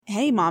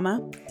Hey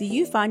mama, do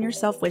you find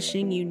yourself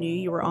wishing you knew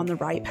you were on the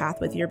right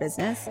path with your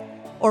business?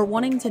 Or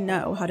wanting to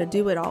know how to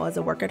do it all as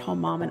a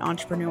work-at-home mom and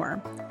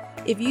entrepreneur?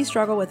 If you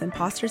struggle with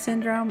imposter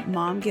syndrome,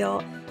 mom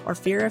guilt, or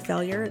fear of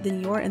failure,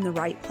 then you're in the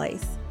right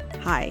place.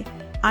 Hi,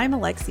 I'm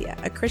Alexia,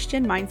 a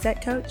Christian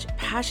mindset coach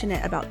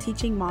passionate about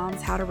teaching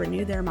moms how to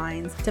renew their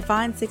minds to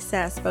find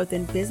success both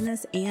in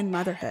business and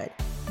motherhood.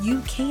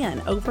 You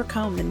can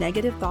overcome the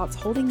negative thoughts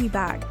holding you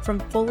back from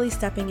fully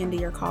stepping into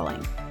your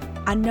calling.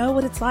 I know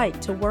what it's like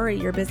to worry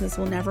your business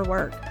will never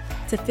work,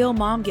 to feel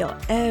mom guilt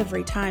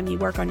every time you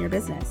work on your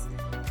business,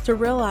 to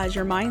realize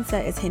your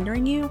mindset is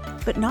hindering you,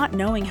 but not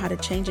knowing how to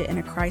change it in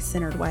a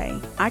Christ-centered way.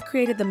 I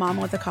created the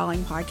Mama with a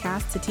Calling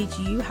podcast to teach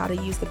you how to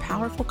use the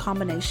powerful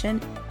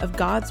combination of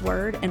God's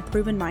Word and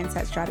proven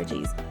mindset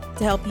strategies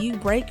to help you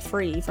break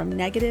free from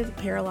negative,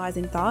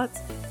 paralyzing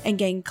thoughts and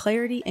gain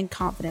clarity and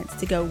confidence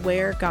to go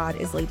where God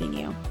is leading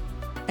you.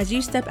 As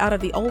you step out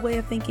of the old way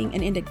of thinking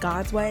and into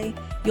God's way,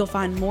 you'll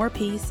find more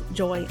peace,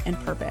 joy, and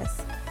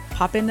purpose.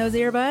 Pop in those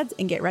earbuds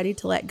and get ready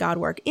to let God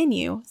work in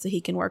you so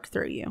He can work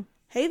through you.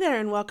 Hey there,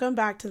 and welcome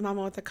back to the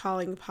Mama with a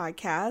Calling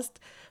podcast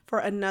for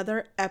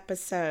another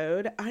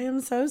episode. I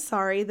am so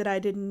sorry that I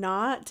did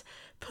not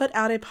put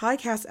out a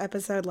podcast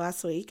episode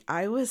last week.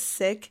 I was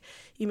sick.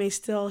 You may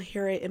still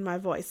hear it in my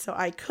voice, so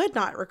I could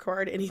not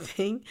record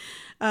anything.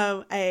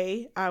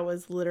 I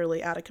was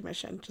literally out of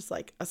commission, just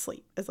like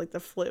asleep. It's like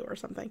the flu or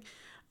something.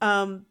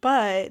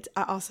 But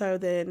I also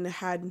then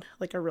had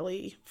like a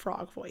really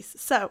frog voice.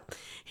 So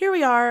here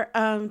we are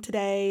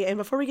today. And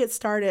before we get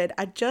started,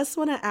 I just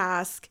want to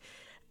ask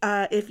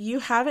if you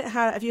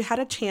had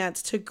a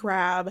chance to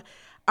grab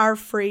our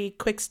free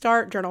quick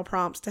start journal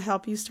prompts to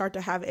help you start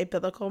to have a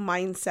biblical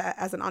mindset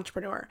as an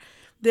entrepreneur.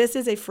 This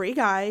is a free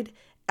guide.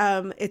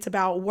 It's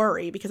about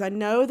worry, because I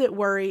know that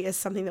worry is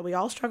something that we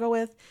all struggle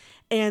with.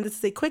 And this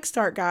is a quick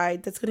start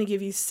guide that's going to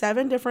give you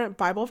 7 different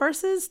Bible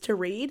verses to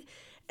read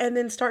and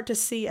then start to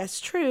see as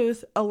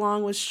truth,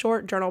 along with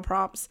short journal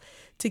prompts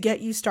to get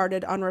you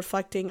started on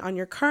reflecting on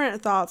your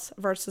current thoughts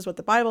versus what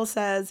the Bible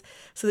says,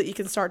 so that you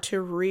can start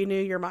to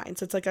renew your mind.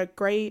 So it's like a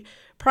great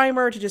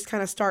primer to just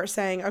kind of start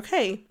saying,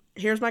 okay,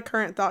 here's my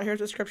current thought.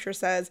 Here's what scripture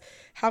says.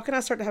 How can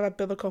I start to have a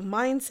biblical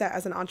mindset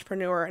as an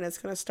entrepreneur? And it's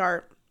going to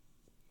start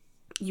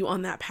you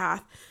on that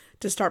path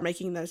to start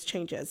making those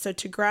changes. So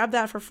to grab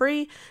that for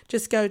free,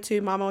 just go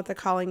to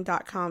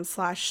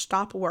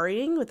mamawithacalling.com/stop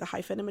worrying with a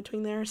hyphen in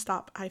between there,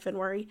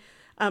 stop-worry.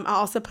 I'll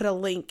also put a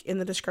link in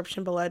the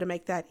description below to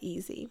make that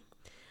easy.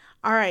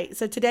 All right,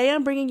 so today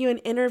I'm bringing you an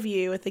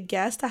interview with a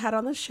guest I had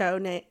on the show,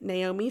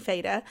 Naomi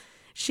Fata.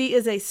 She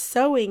is a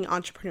sewing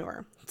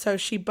entrepreneur. So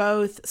she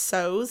both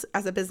sews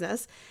as a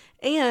business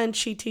and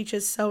she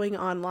teaches sewing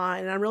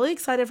online. And I'm really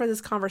excited for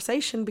this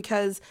conversation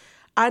because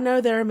I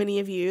know there are many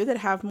of you that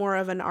have more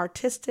of an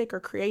artistic or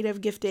creative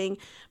gifting,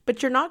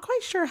 but you're not quite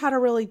sure how to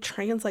really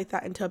translate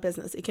that into a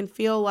business. It can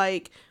feel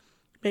like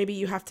maybe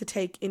you have to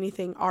take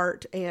anything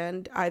art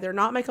and either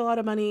not make a lot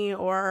of money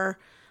or,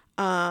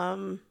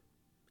 do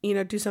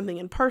something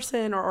in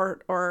person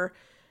or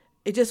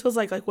it just feels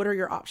like what are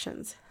your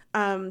options?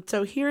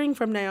 So hearing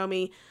from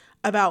Naomi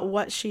about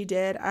what she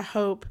did, I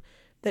hope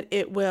that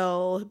it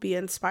will be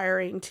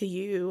inspiring to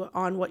you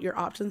on what your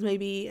options may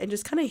be, and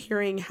just kind of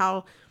hearing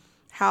how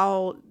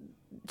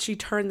she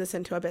turned this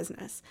into a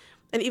business.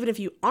 And even if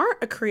you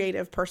aren't a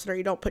creative person or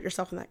you don't put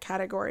yourself in that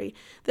category,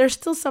 there's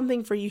still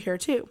something for you here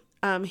too.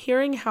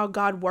 Hearing how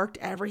God worked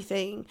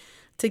everything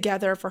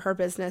together for her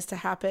business to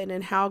happen,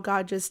 and how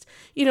God just,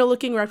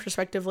 looking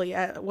retrospectively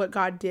at what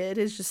God did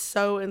is just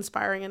so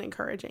inspiring and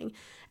encouraging,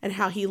 and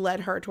how He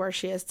led her to where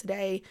she is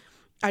today.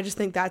 I just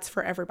think that's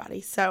for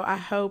everybody. So I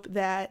hope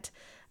that,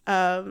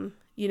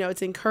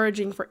 it's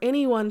encouraging for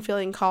anyone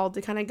feeling called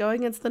to kind of go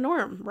against the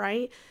norm,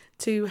 right?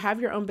 To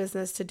have your own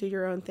business, to do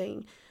your own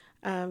thing.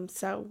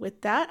 So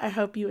with that, I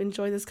hope you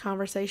enjoy this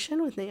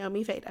conversation with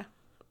Naomi Fata.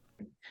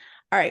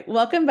 All right,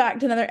 welcome back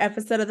to another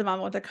episode of the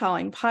Mama with a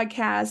Calling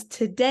podcast.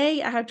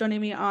 Today, I have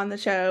joining me on the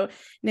show,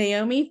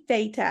 Naomi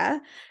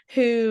Fata,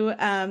 who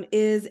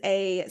is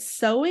a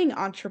sewing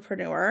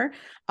entrepreneur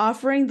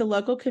offering the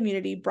local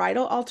community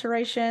bridal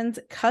alterations,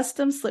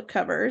 custom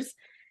slipcovers,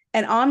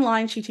 and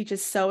online she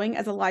teaches sewing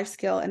as a life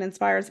skill and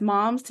inspires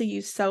moms to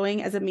use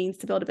sewing as a means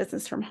to build a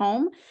business from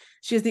home.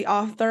 She is the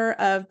author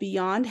of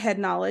Beyond Head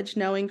Knowledge,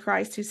 Knowing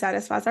Christ Who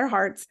Satisfies Our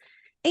Hearts,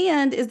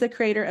 and is the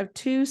creator of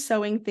 2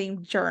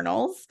 sewing-themed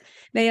journals.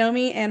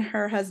 Naomi and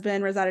her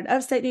husband reside in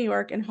upstate New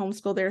York and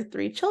homeschool their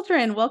 3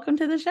 children. Welcome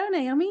to the show,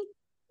 Naomi.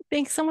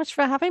 Thanks so much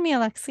for having me,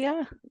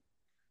 Alexia.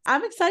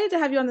 I'm excited to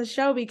have you on the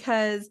show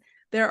because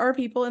there are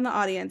people in the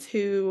audience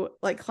who,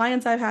 like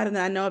clients I've had and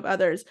that I know of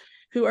others,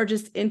 who are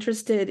just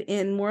interested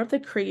in more of the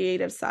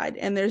creative side.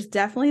 And there's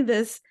definitely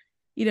this,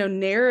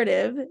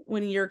 narrative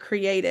when you're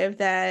creative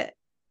that,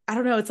 I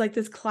don't know, it's like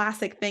this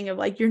classic thing of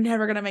you're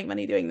never going to make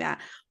money doing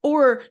that.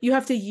 Or you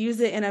have to use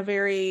it in a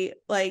very,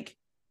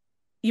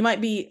 you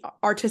might be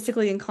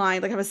artistically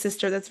inclined. I have a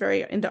sister that's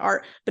very into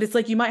art, but it's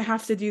you might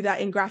have to do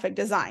that in graphic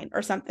design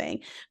or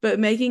something. But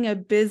making a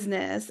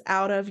business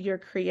out of your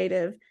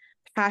creative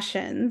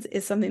passions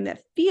is something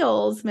that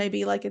feels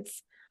maybe like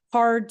it's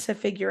hard to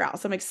figure out.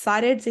 So I'm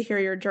excited to hear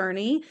your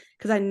journey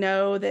because I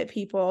know that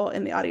people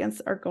in the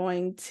audience are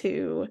going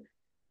to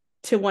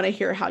want to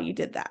hear how you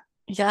did that.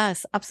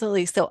 Yes,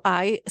 absolutely. So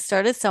I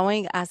started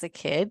sewing as a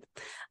kid,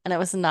 and it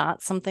was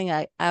not something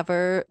I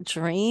ever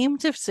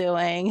dreamed of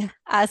doing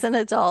as an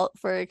adult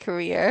for a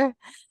career.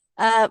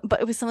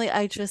 But it was something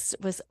I just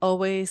was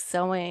always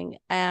sewing.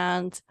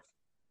 And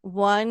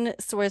one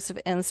source of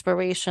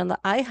inspiration that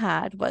I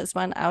had was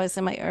when I was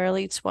in my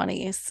early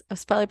 20s. I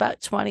was probably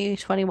about 20,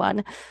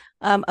 21.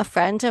 A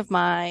friend of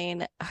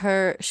mine,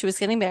 she was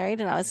getting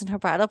married and I was in her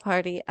bridal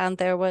party, and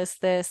there was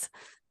this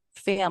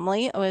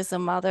family. It was a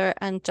mother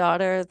and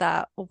daughter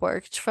that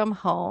worked from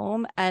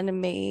home and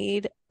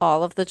made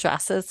all of the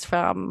dresses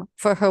for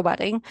her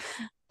wedding.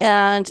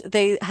 And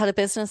they had a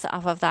business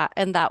off of that.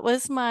 And that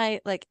was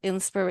my like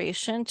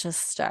inspiration to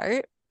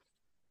start.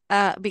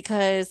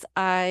 Because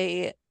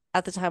I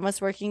at the time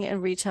was working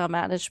in retail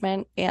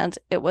management, and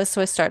I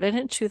started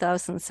in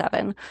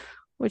 2007,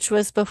 which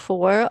was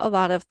before a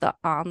lot of the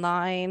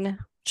online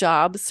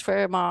jobs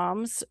for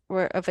moms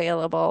were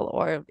available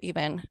or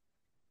even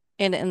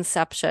in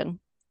inception.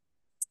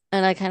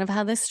 And I kind of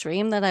had this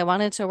dream that I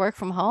wanted to work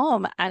from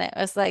home. And it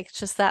was like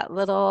just that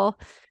little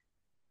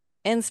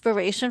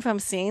inspiration from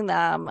seeing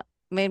them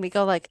made me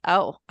go like,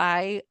 oh,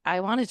 I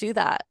want to do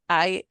that.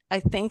 I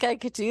think I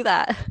could do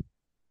that.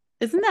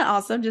 Isn't that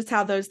awesome? Just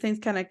how those things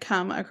kind of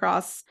come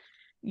across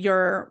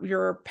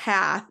your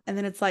path, and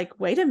then it's like,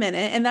 wait a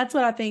minute. And that's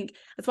what I think.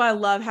 That's why I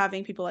love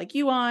having people like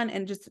you on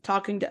and just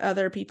talking to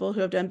other people who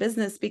have done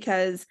business,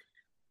 because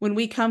when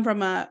we come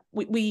from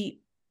we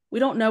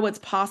don't know what's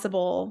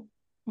possible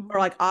or Mhm.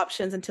 like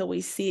options until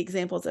we see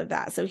examples of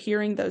that. So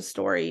hearing those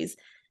stories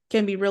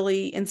can be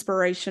really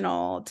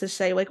inspirational to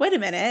say, like, wait a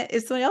minute,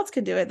 if somebody else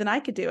could do it, then I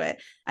could do it.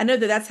 I know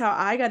that that's how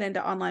I got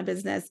into online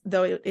business,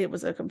 though it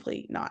was a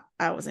complete not,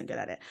 I wasn't good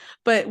at it,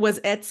 but was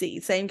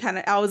Etsy. Same kind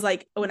of, I was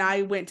like, when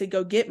I went to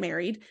go get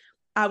married,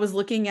 I was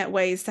looking at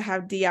ways to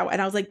have DIY,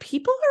 and I was like,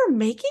 people are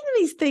making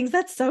these things.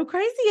 That's so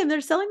crazy. And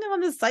they're selling them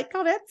on this site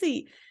called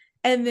Etsy.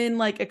 And then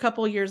like a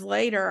couple years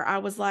later, I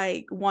was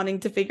like wanting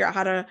to figure out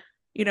how to,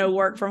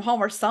 work from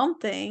home or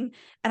something.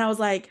 And I was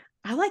like,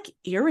 I like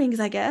earrings,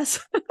 I guess.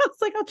 I was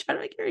like, I'll try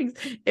to make earrings.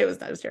 It was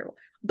terrible.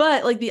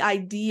 But like the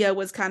idea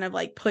was kind of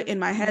like put in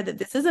my head that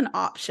this is an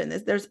option.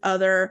 There's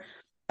other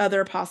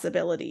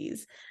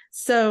possibilities.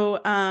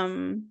 So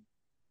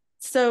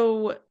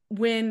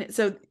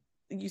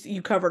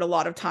you covered a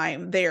lot of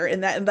time there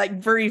in that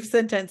like brief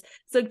sentence.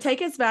 So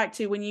take us back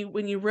to when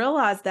you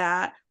realized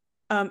that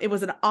it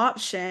was an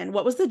option.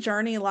 What was the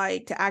journey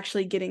like to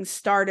actually getting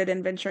started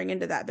and venturing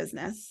into that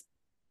business?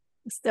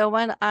 So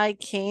when I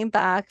came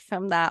back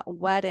from that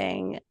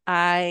wedding,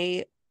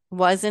 I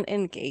wasn't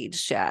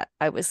engaged yet.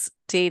 I was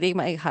dating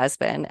my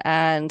husband,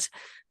 and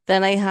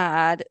then I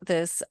had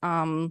this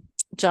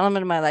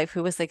gentleman in my life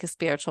who was like a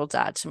spiritual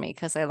dad to me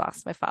because I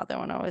lost my father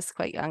when I was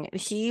quite young.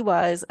 And he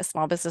was a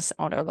small business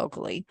owner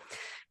locally.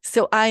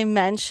 So I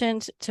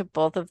mentioned to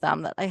both of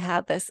them that I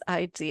had this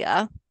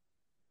idea.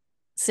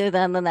 So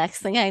then the next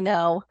thing I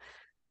know,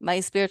 my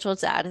spiritual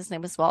dad, his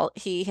name is Walt,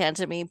 he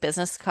handed me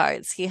business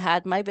cards. He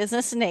had my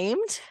business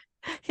named.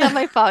 He had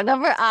my phone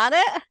number on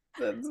it.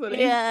 That's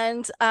funny.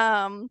 And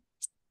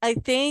I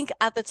think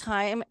at the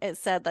time it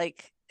said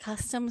like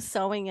custom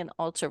sewing and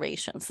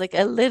alterations. Like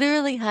I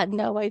literally had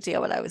no idea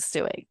what I was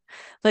doing.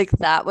 Like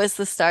that was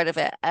the start of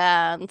it.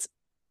 And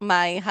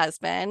my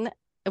husband,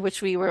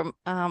 which we were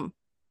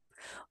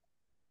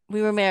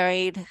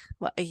married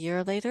what a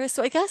year later.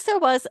 So I guess there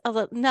was a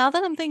little, now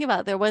that I'm thinking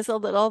about it, there was a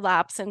little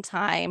lapse in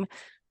time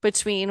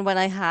between when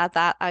I had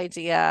that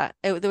idea.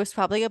 There was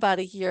probably about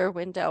a year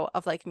window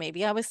of like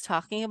maybe I was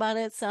talking about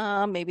it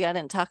some, maybe I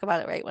didn't talk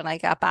about it right when I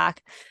got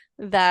back.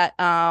 That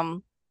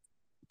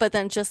but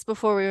then just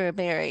before we were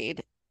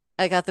married,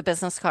 I got the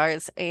business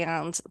cards,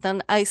 and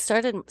then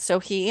so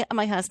he and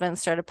my husband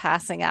started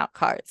passing out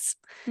cards.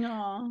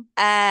 Aw.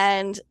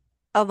 And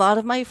a lot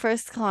of my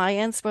first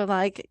clients were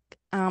like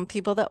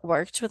people that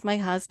worked with my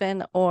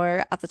husband,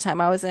 or at the time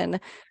I was in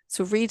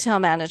retail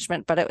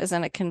management, but it was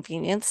in a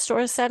convenience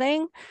store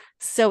setting.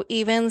 So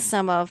even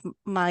some of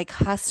my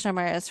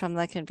customers from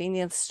the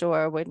convenience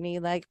store would need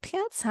like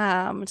pants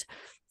hemmed.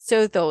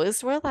 So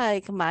those were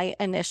like my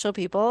initial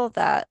people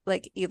that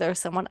like either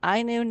someone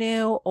I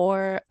knew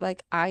or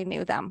like I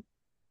knew them.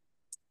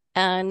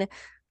 And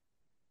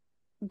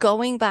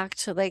going back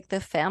to like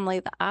the family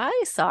that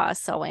I saw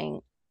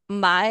sewing,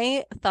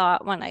 my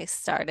thought when I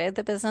started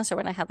the business or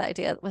when I had the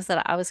idea was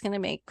that I was going to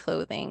make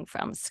clothing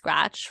from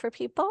scratch for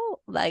people,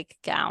 like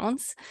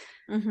gowns,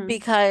 Mm-hmm.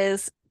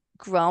 because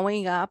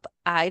growing up,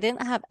 I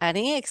didn't have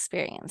any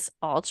experience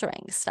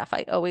altering stuff.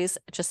 I always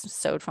just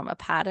sewed from a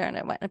pattern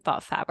and went and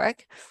bought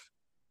fabric.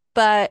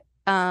 But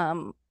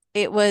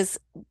it was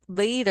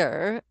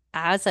later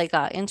as I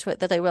got into it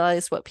that I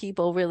realized what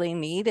people really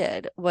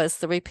needed was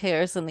the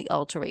repairs and the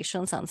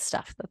alterations on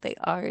stuff that they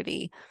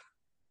already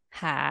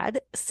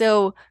had.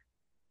 So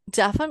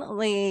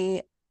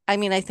definitely, I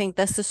mean, I think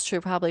this is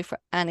true probably for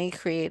any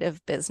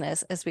creative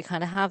business, is we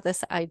kind of have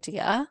this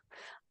idea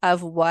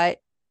of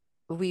what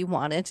we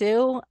want to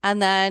do,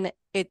 and then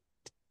it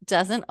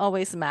doesn't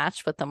always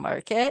match what the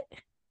market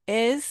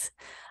is.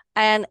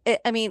 And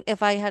I mean,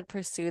 if I had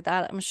pursued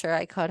that, I'm sure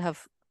I could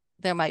have,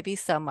 there might be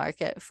some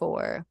market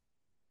for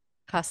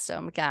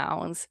custom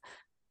gowns,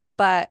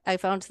 but I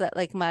found that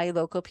like my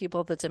local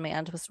people, the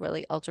demand was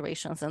really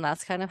alterations. And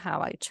that's kind of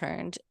how I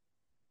turned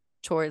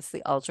towards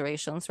the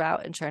alterations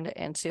route and turned it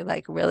into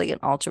like really an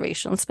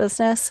alterations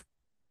business.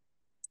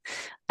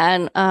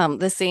 And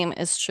the same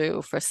is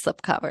true for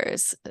slip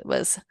covers. It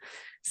was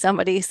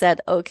somebody said,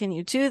 "Oh, can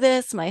you do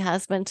this?" My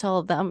husband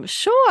told them,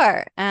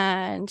 "Sure."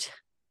 And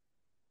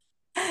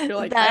You're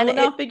like, I then will it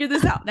now figure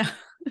this out now.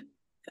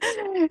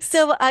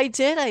 so I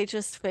did, I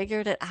just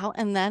figured it out,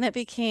 and then it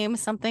became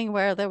something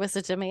where there was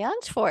a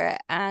demand for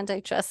it, and I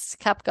just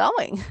kept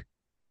going.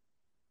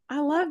 I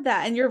love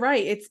that. And you're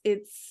right.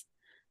 It's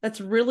that's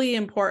really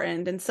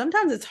important. And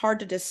sometimes it's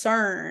hard to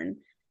discern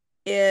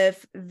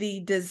if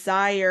the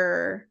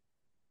desire,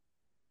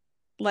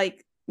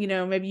 like,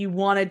 maybe you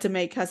wanted to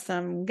make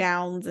custom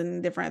gowns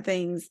and different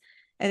things.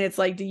 And it's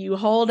like, do you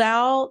hold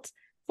out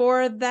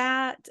for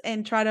that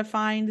and try to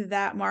find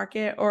that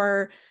market,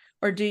 or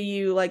do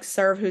you like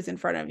serve who's in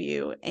front of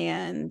you?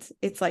 And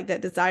it's like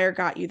that desire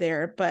got you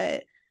there,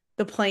 but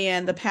the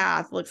plan, the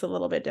path looks a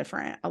little bit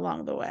different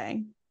along the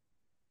way.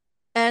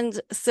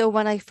 And so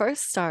when I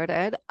first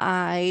started,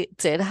 I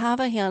did have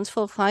a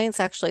handful of clients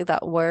actually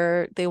that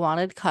they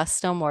wanted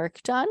custom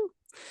work done.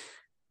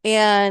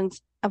 And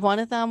one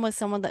of them was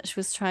someone that she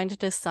was trying to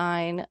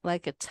design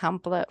like a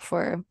template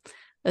for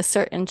a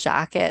certain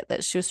jacket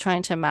that she was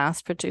trying to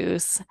mass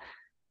produce.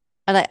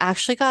 And I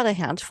actually got a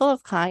handful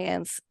of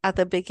clients at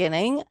the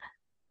beginning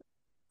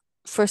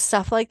for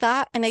stuff like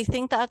that. And I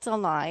think that's a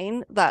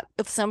line that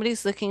if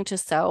somebody's looking to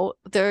sew,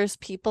 there's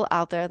people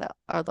out there that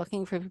are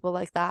looking for people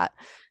like that.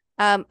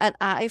 And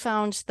I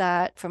found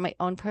that for my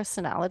own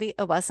personality,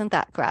 it wasn't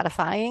that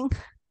gratifying.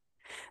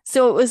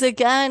 So it was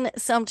again,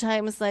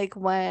 sometimes like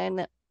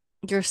when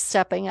you're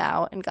stepping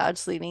out and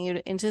God's leading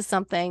you into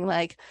something,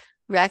 like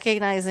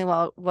recognizing,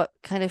 well, what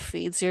kind of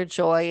feeds your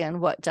joy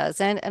and what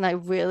doesn't. And I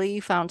really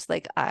found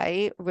like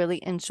I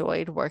really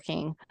enjoyed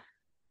working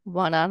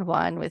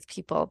one-on-one with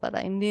people that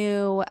I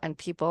knew and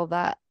people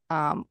that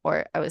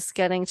or I was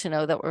getting to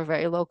know that were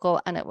very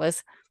local, and it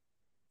was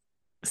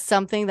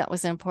something that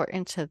was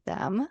important to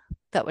them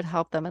that would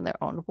help them in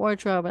their own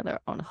wardrobe and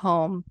their own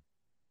home.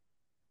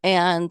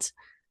 And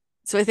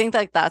so I think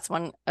like that's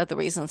one of the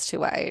reasons too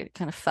why I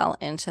kind of fell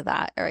into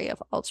that area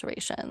of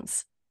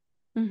alterations.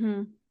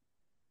 Mm-hmm.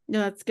 No,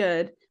 that's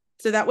good.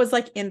 So that was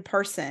like in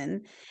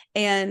person.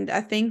 And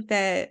I think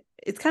that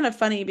it's kind of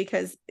funny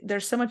because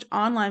there's so much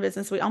online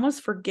business, we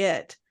almost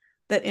forget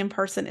that in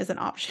person is an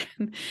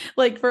option.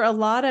 Like for a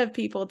lot of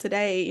people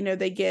today,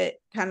 they get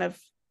kind of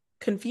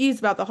confused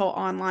about the whole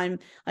online,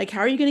 like, how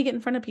are you going to get in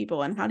front of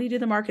people and how do you do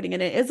the marketing?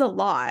 And it is a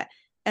lot.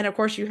 And of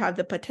course, you have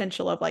the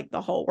potential of like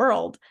the whole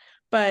world.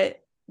 But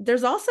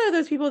there's also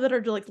those people that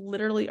are like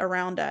literally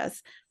around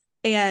us.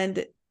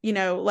 And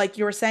like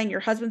you were saying, your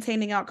husband's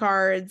handing out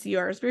cards,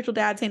 your spiritual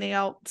dad's handing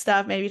out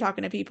stuff, maybe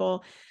talking to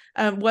people.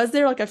 Was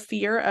there like a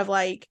fear of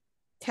like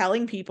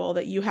telling people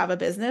that you have a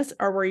business,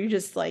 or were you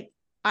just like,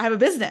 I have a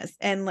business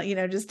and like,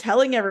 just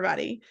telling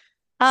everybody?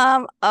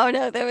 Oh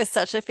no, there was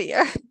such a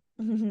fear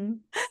Mm-hmm.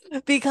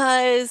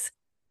 because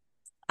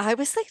I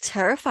was like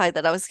terrified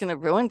that I was going to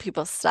ruin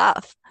people's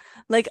stuff.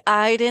 Like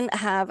I didn't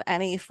have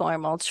any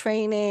formal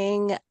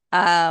training.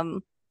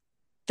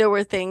 There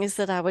were things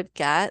that I would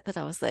get that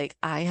I was like,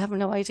 I have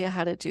no idea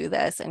how to do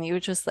this. And you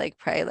would just like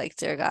pray, like,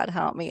 dear God,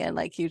 help me. And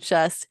like you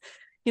just,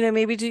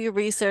 maybe do your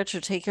research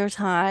or take your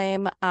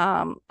time.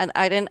 And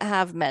I didn't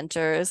have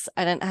mentors.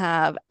 I didn't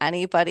have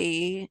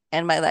anybody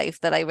in my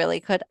life that I really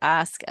could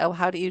ask, oh,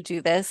 how do you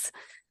do this?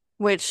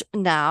 Which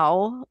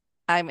now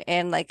I'm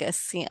in like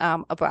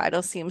a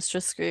bridal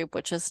seamstress group,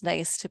 which is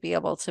nice to be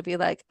able to be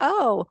like,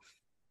 oh,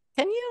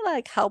 can you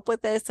like help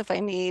with this if I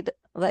need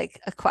like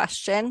a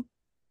question?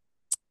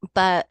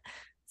 But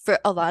for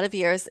a lot of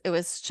years, it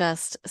was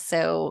just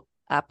so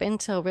up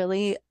until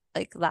really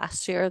like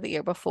last year or the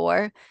year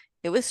before,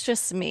 it was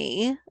just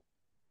me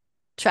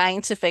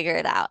trying to figure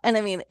it out. And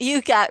I mean,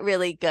 you got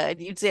really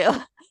good, you do.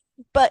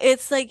 But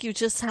it's like you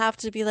just have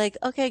to be like,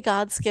 okay,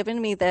 God's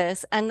given me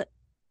this. And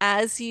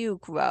as you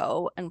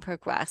grow and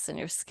progress and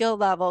your skill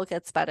level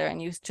gets better,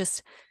 and you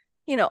just,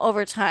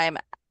 over time,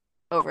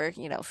 over,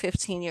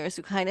 15 years,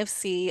 you kind of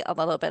see a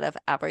little bit of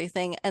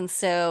everything. And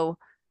so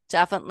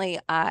definitely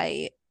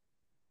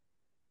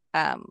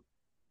um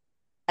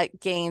I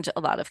gained a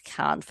lot of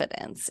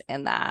confidence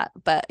in that.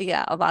 But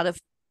yeah, a lot of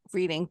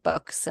reading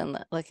books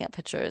and looking at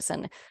pictures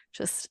and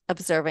just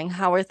observing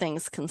how are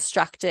things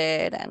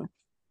constructed and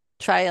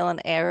trial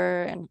and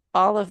error and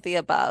all of the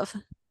above.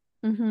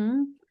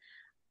 Mm-hmm.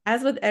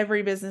 As with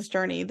every business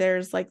journey,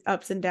 there's like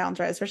ups and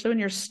downs, right? Especially when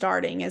you're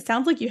starting. It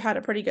sounds like you had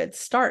a pretty good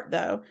start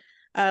though.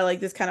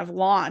 Like this kind of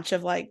launch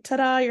of like,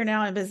 ta-da, you're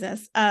now in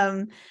business.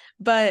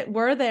 But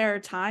were there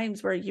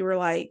times where you were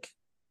like,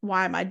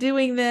 why am I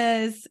doing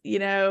this?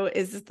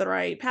 Is this the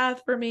right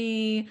path for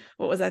me?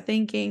 What was I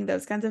thinking?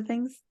 Those kinds of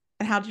things.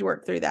 And how did you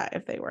work through that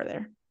if they were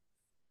there?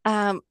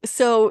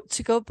 So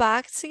to go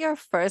back to your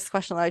first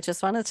question, I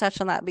just want to touch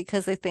on that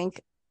because I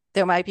think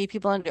there might be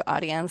people in your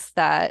audience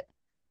that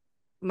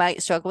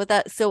might struggle with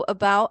that. So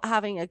about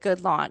having a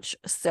good launch.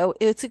 So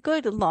it's a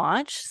good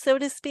launch, so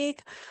to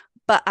speak,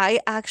 but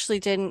I actually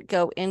didn't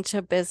go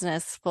into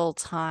business full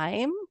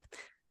time.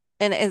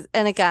 And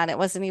again, it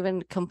wasn't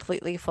even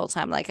completely full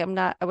time. Like I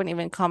wouldn't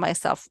even call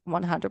myself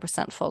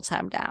 100% full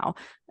time now.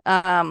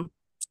 Um,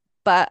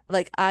 but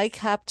like I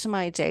kept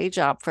my day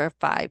job for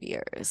 5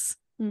 years.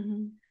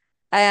 Mm-hmm.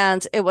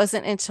 And it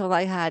wasn't until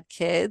I had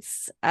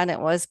kids, and it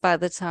was by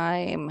the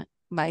time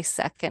my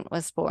second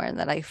was born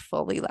that I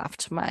fully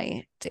left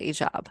my day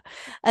job.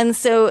 And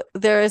so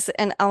there's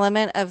an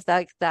element of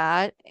like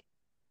that,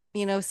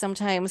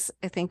 sometimes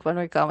I think when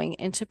we're going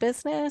into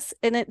business,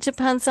 and it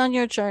depends on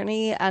your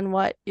journey and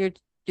what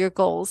your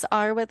goals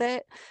are with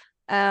it.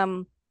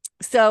 Um,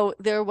 so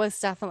there was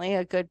definitely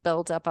a good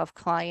buildup of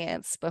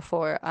clients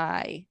before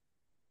I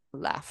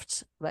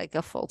left like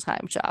a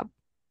full-time job.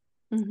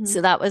 Mm-hmm.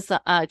 So that was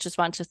I just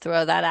want to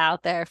throw that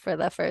out there for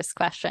the first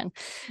question.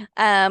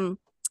 Um,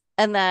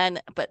 and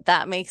then, but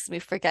that makes me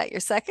forget your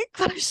second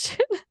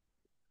question.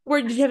 Or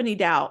did you have any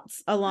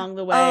doubts along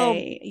the Oh,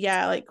 way?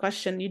 Yeah, like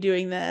question you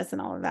doing this and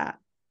all of that.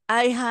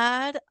 I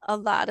had a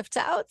lot of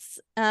doubts.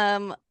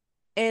 And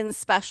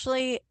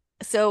especially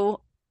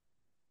so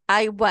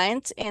I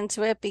went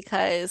into it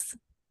because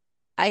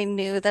I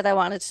knew that I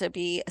wanted to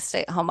be a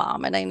stay-at-home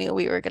mom and I knew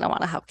we were going to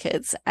want to have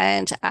kids.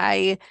 And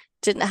I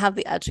didn't have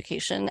the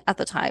education at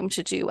the time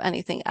to do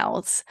anything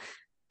else.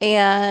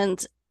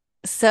 And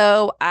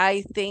so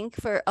I think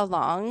for a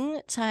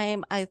long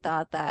time, I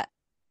thought that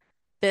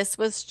this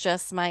was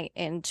just my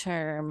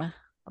interim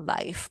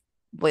life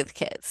with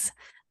kids.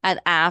 And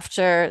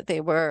after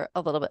they were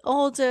a little bit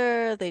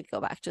older, they'd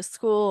go back to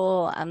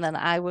school, and then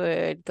I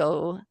would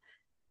go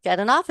get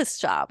an office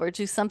job or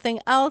do something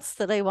else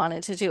that I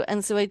wanted to do.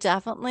 And so I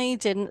definitely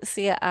didn't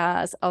see it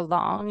as a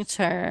long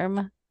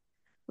term,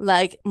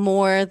 like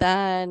more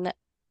than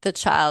the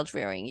child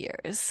rearing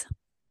years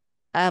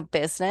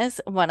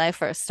business when I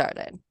first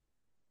started.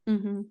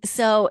 Mm-hmm.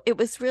 So it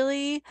was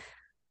really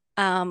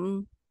a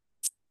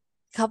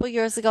couple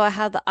years ago, I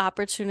had the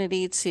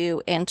opportunity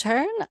to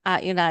intern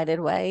at United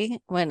Way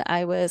when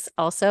I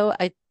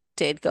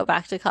did go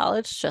back to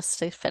college just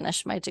to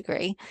finish my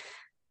degree.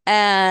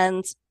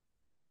 And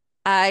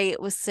I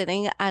was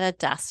sitting at a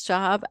desk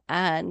job,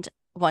 and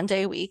one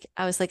day a week,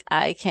 I was like,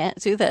 I can't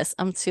do this.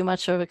 I'm too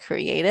much of a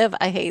creative.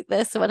 I hate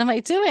this. What am I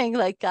doing?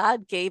 Like,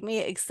 God gave me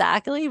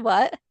exactly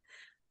what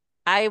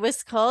I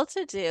was called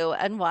to do.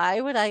 And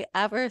why would I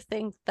ever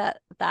think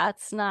that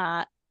that's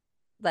not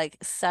like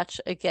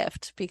such a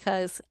gift?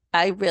 Because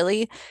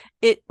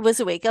it was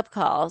a wake up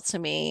call to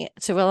me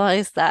to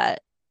realize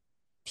that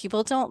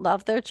people don't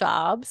love their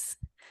jobs.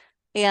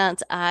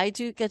 And I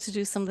do get to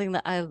do something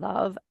that I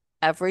love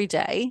every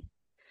day.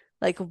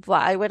 Like,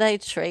 why would I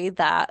trade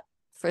that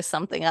for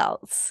something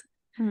else?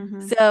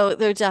 Mm-hmm. So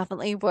there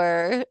definitely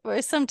were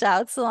some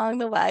doubts along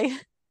the way.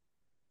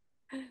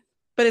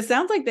 But it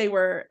sounds like they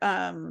were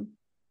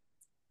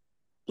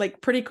like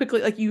pretty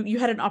quickly, like you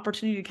had an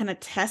opportunity to kind of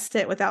test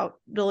it without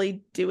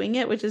really doing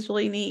it, which is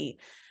really neat.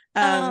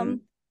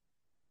 Um,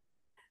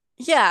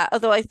 yeah,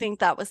 although I think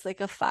that was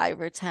like a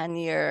 5 or 10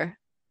 year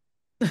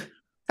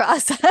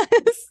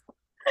process.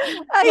 I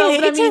Well, but I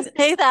hate to mean,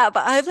 say that,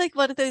 but I'm like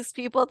one of those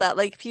people that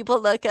like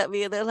people look at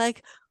me and they're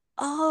like,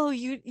 "Oh,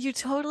 you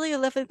totally are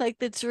living like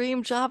the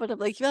dream job," and I'm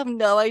like, "You have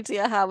no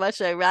idea how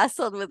much I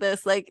wrestled with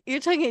this. Like you're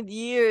talking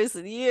years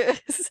and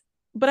years."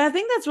 but I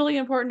think that's really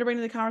important to bring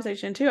to the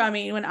conversation too. I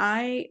mean, when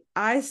I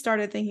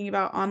started thinking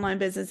about online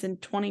business in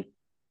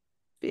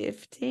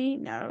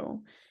 2015,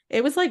 no,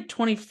 it was like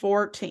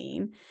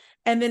 2014.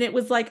 And then it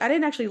was like I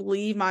didn't actually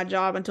leave my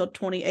job until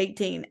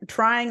 2018,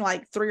 trying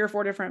like 3 or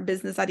 4 different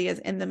business ideas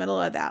in the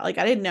middle of that. Like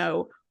I didn't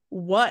know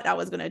what I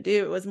was going to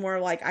do. It was more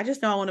like I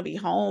just know I want to be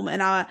home,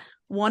 and I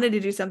wanted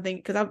to do something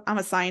because I'm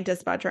a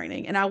scientist by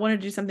training, and I wanted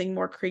to do something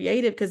more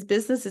creative because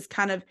business is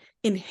kind of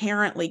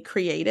inherently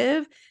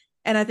creative.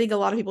 And I think a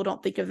lot of people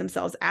don't think of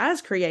themselves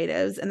as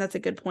creatives. And that's a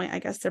good point, I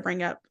guess, to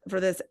bring up for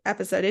this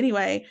episode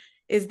anyway,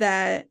 is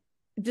that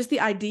just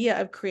the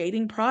idea of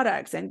creating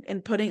products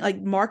and putting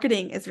like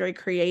marketing is very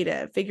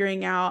creative,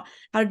 figuring out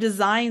how to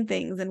design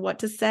things and what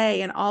to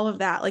say and all of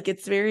that. Like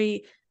it's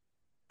very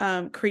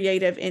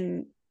creative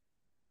in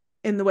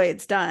the way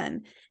it's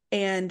done.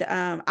 And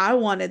I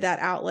wanted that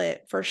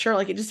outlet for sure.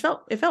 Like it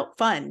felt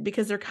fun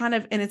because they're kind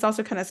of, and it's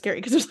also kind of scary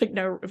because there's like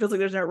no, it feels like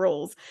there's no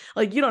rules.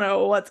 Like you don't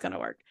know what's going to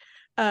work.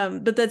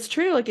 But that's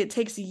true. Like it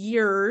takes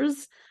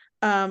years,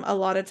 a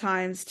lot of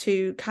times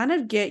to kind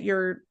of get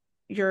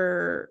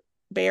your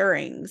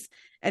bearings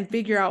and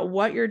figure out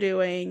what you're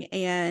doing.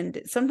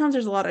 And sometimes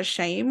there's a lot of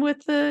shame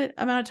with the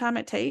amount of time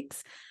it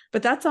takes,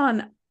 but that's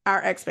on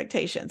our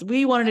expectations.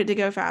 We wanted it to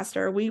go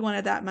faster. We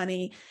wanted that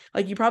money.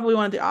 Like you probably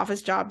wanted the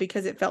office job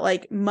because it felt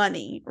like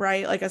money,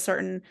 right? Like a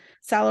certain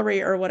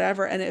salary or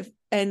whatever.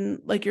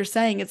 And like you're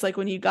saying, it's like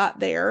when you got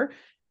there,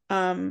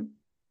 um,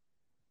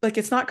 like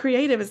it's not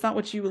creative. It's not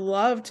what you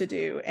love to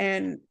do.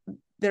 And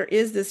there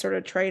is this sort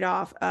of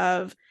trade-off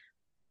of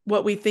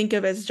what we think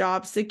of as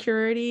job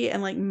security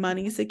and like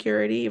money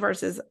security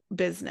versus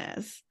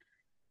business.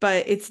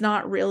 But it's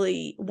not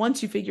really,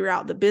 once you figure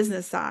out the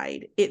business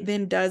side, it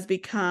then does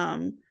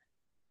become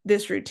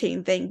this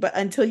routine thing. But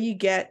until you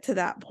get to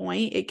that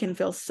point, it can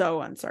feel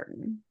so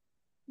uncertain.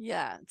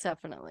 Yeah,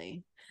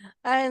 definitely.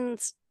 And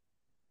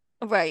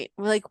right,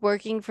 like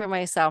working for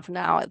myself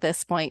now at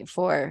this point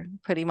for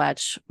pretty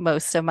much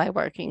most of my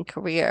working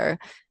career,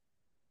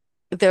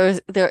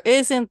 there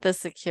isn't the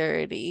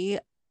security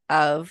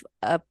of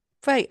a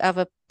right of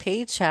a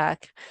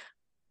paycheck,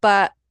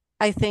 but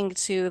I think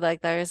too,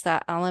 like there's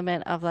that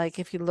element of like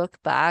if you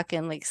look back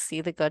and like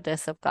see the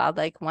goodness of God,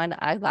 like when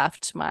I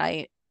left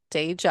my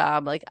day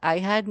job, like I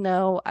had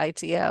no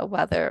idea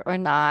whether or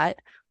not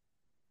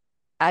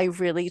I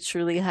really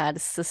truly had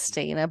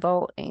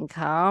sustainable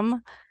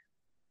income.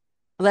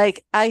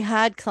 Like I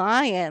had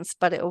clients,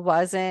 but it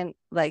wasn't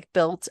like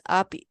built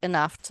up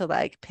enough to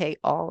like pay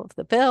all of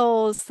the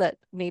bills that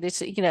needed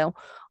to,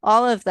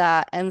 all of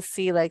that and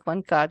see like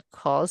when God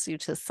calls you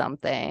to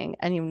something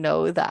and you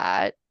know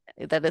that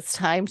it's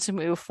time to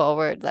move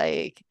forward,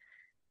 like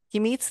he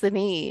meets the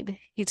need.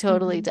 He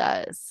totally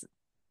Mm-hmm. does.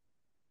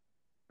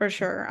 For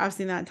sure. I've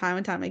seen that time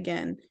and time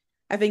again.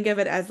 I think of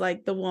it as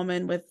like the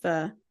woman with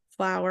the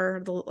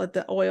flour,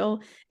 the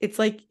oil. It's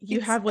like you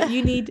It's have what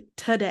you need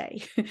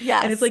today. And it's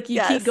yes, like you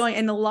keep yes. going.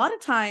 And a lot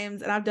of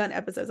times, and I've done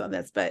episodes on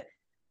this, but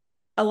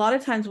a lot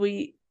of times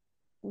we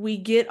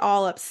get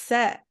all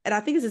upset. And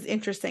I think this is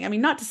interesting. I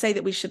mean, not to say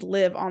that we should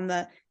live on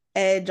the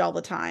edge all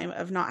the time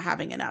of not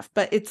having enough,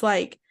 but it's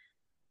like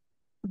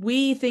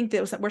we think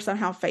that we're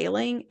somehow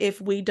failing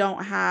if we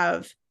don't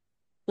have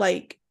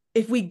like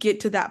if we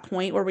get to that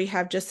point where we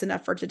have just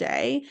enough for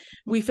today,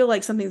 we feel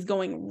like something's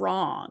going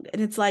wrong.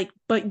 And it's like,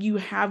 but you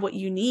have what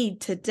you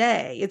need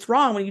today. It's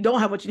wrong when you don't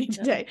have what you need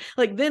Yeah. today.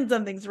 Like then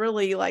something's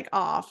really like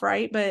off,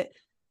 right? But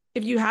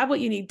if you have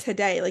what you need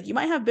today, like you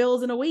might have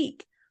bills in a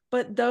week,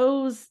 but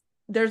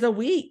there's a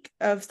week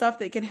of stuff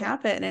that can Yeah.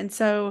 happen. And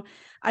so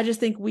I just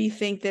think we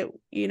think that,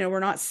 we're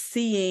not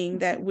seeing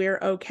that Mhm. we're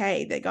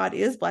okay, that God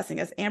is blessing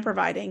us and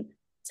providing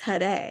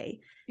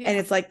today. And Yeah.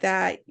 it's like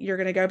that you're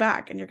going to go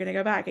back and you're going to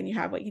go back and you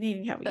have what you need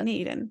and you have what you Uh,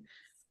 need. And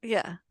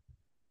yeah.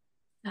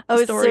 a Oh,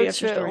 it's so story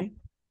after true. story.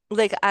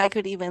 Like I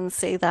could even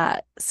say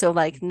that. So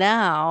like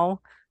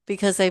now,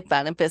 because I've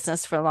been in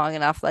business for long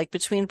enough, like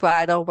between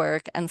bridal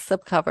work and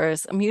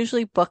slipcovers, I'm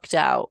usually booked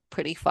out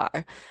pretty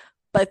far.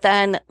 But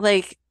then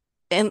like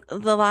in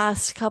the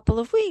last couple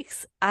of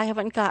weeks, I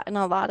haven't gotten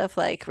a lot of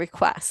like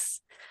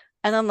requests.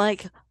 And I'm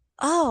like,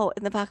 oh,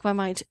 in the back of my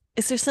mind,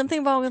 is there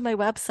something wrong with my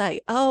website?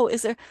 Oh,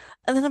 is there?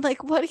 And then I'm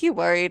like, what are you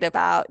worried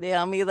about,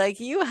 Naomi? Like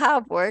you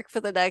have work for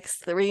the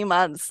next 3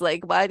 months.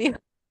 Like, why do you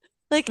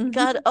like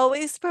God Mm-hmm.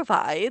 always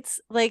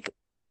provides? Like,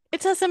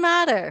 it doesn't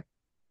matter.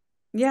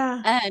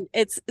 Yeah. And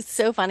it's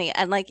so funny.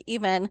 And like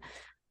even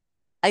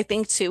I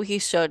think too, he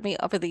showed me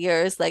over the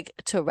years like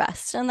to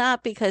rest in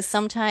that because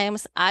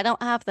sometimes I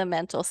don't have the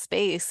mental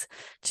space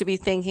to be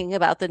thinking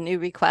about the new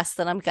requests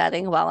that I'm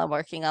getting while I'm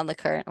working on the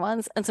current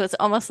ones. And so it's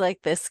almost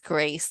like this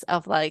grace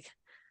of like,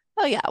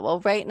 oh yeah, well,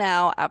 right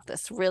now I have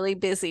this really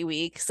busy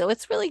week. So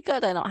it's really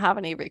good. I don't have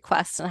any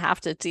requests and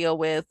have to deal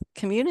with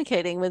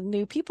communicating with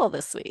new people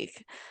this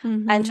week.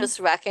 And Mm-hmm.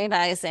 just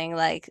recognizing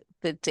like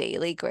the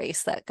daily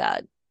grace that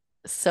God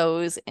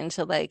sows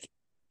into like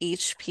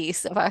each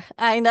piece of our,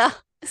 I know.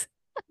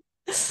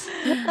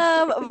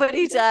 But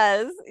he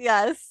does.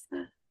 Yes.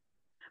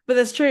 But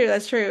that's true.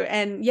 That's true.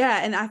 And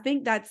yeah, and I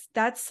think that's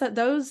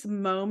those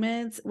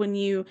moments when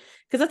you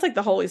because that's like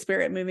the Holy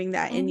Spirit moving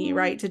that in you, Hmm.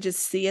 right? To just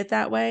see it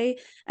that way.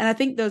 And I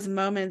think those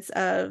moments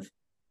of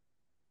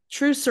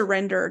true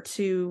surrender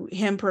to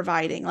him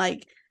providing,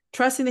 like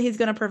trusting that he's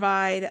going to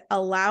provide,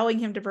 allowing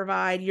him to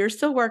provide. You're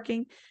still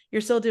working,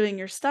 you're still doing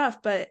your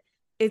stuff, but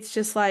it's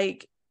just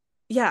like,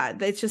 yeah,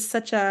 it's just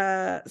such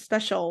a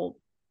special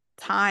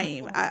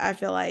time, I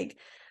feel like.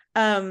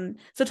 So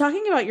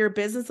talking about your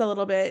business a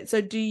little bit, so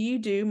do you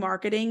do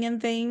marketing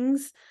and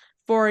things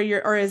for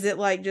your, or is it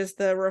like just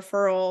the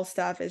referral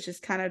stuff is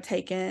just kind of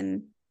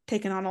taken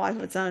on a life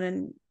of its own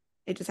and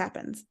it just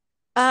happens?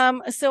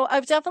 So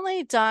I've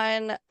definitely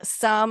done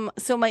some,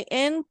 so my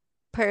in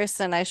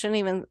person, I shouldn't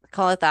even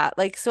call it that.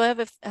 Like, so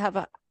I have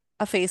a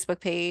Facebook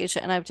page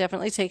and I've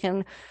definitely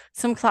taken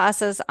some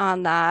classes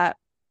on that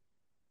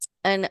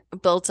and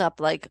built up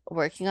like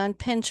working on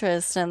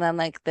Pinterest. And then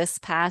like this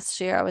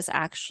past year, I was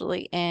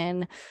actually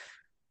in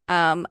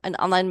an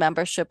online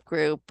membership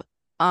group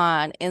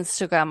on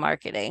Instagram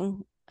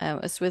marketing.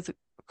 It was with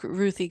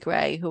Ruthie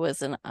Gray, who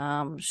was an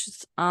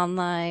she's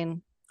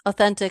online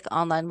authentic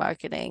online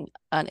marketing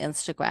on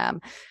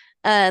Instagram.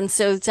 And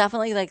so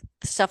definitely like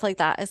stuff like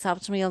that has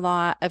helped me a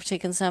lot. I've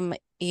taken some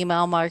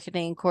email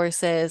marketing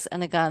courses.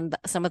 And again,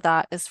 some of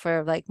that is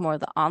for like more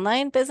the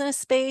online business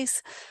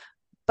space,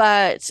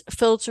 but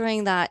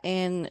filtering that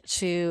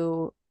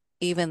into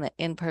even the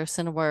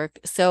in-person work.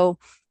 So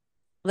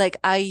like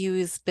I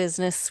use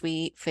Business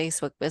Suite,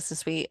 Facebook Business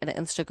Suite, and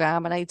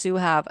Instagram, and I do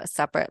have a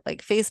separate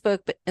like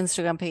Facebook, but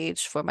Instagram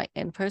page for my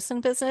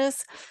in-person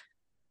business,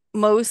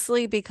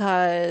 mostly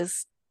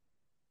because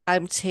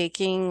I'm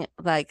taking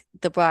like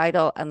the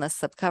bridal and the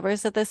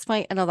slipcovers at this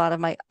point, and a lot of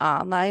my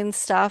online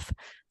stuff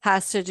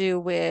has to do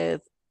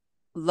with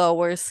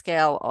lower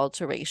scale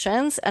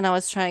alterations. And I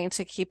was trying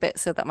to keep it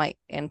so that my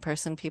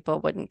in-person people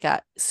wouldn't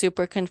get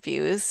super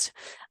confused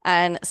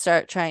and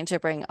start trying to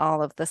bring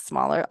all of the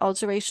smaller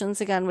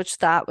alterations again, which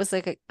that was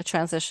like a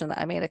transition that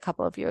I made a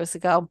couple of years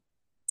ago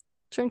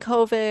during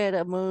COVID,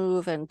 a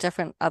move, and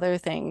different other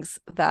things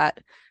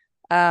that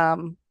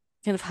kind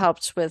of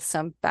helped with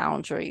some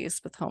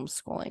boundaries with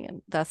homeschooling.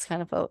 And that's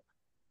kind of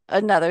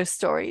another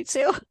story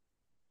too.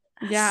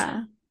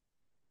 Yeah.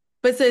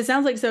 But so it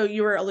sounds like, so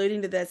you were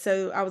alluding to this.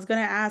 So I was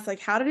going to ask, like,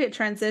 how did it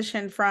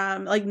transition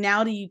from like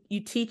now do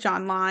you teach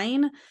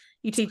online?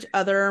 You teach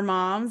other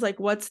moms? Like,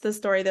 what's the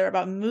story there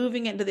about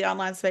moving into the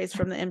online space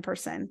from the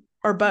in-person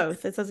or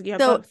both? It says like you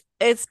have So both.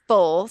 it's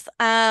both.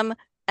 And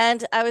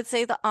I would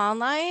say the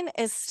online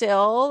is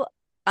still,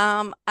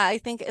 I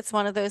think it's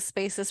one of those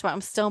spaces where I'm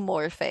still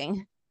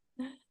morphing.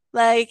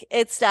 Like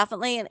it's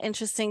definitely an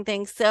interesting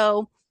thing.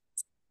 So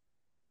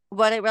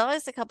what I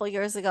realized a couple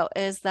years ago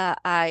is that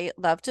I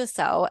love to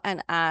sew,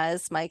 and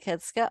as my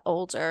kids get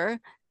older,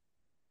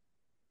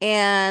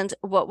 and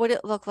what would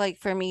it look like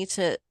for me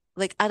to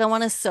like, I don't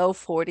want to sew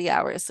 40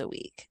 hours a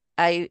week.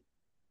 I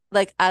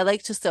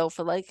like to sew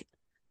for like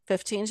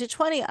 15 to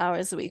 20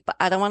 hours a week, but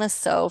I don't want to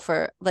sew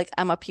for like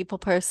I'm a people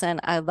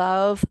person. I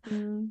love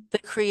Mm. the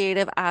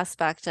creative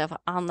aspect of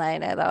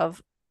online. I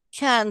love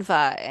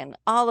Canva and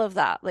all of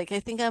that. Like I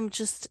think I'm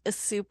just a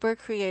super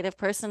creative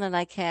person and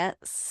I can't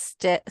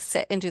sit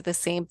and do the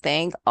same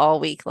thing all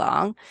week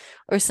long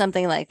or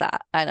something like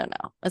that. I don't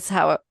know. That's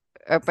how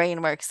our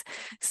brain works.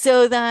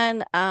 So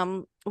then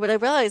what I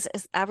realized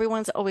is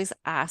everyone's always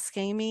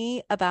asking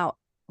me about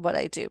what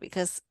I do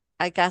because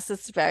I guess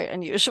it's very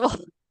unusual.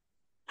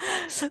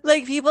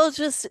 Like people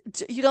just,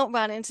 you don't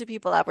run into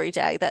people every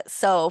day that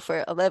sew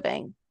for a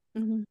living.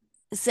 Mhm.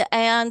 So,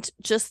 and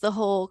just the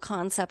whole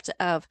concept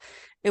of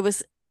it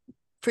was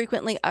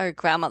frequently our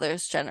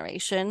grandmother's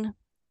generation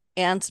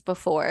and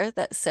before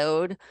that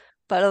sewed,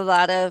 but a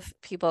lot of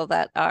people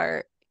that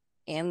are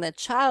in the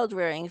child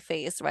rearing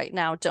phase right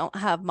now don't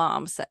have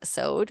moms that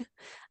sewed.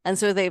 And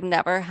so they've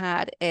never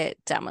had it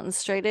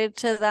demonstrated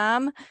to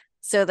them.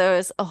 So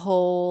there's a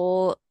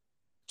whole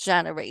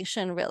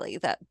generation really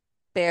that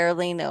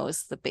barely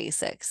knows the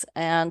basics.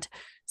 And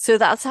so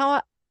that's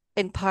how,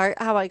 in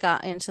part, how I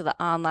got into the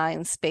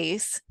online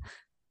space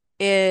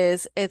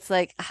is it's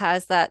like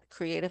has that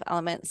creative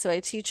element. So I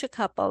teach a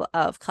couple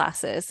of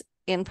classes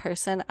in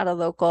person at a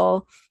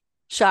local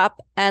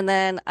shop, and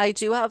then I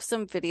do have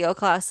some video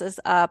classes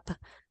up.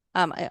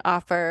 I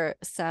offer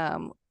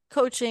some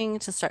coaching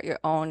to start your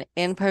own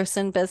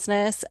in-person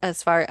business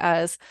as far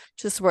as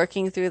just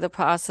working through the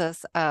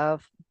process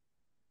of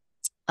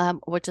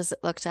what does it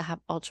look to have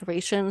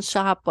alterations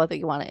shop, whether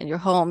you want it in your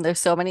home. There's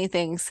so many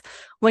things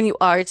when you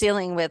are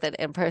dealing with an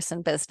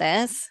in-person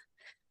business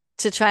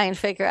to try and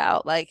figure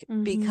out, like,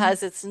 Mhm.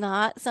 because it's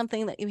not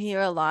something that you hear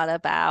a lot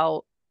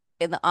about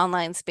in the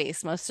online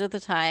space. Most of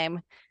the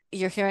time,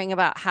 you're hearing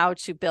about how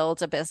to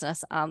build a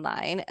business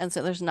online. And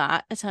so there's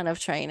not a ton of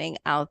training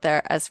out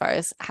there as far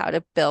as how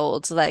to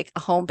build like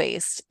a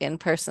home-based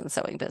in-person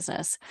sewing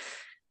business.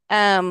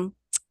 Um,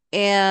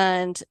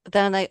 and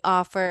then I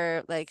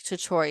offer like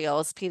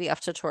tutorials, PDF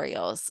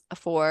tutorials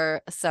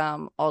for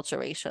some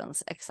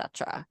alterations,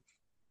 etc.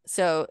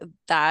 So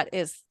that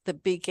is the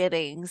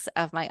beginnings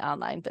of my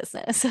online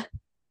business.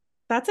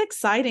 That's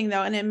exciting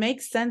though, and it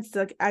makes sense.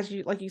 Like as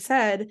you like you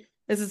said,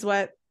 this is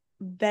what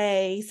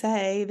they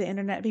say, the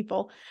internet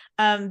people,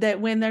 that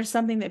when there's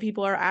something that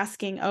people are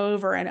asking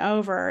over and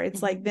over,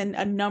 it's like Mhm. then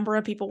a number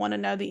of people want to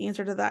know the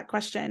answer to that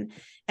question,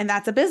 and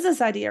that's a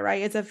business idea,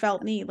 right? It's a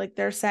felt need. Like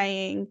they're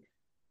saying,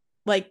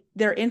 like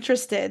they're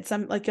interested.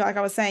 Some like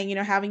I was saying,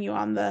 having you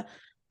on the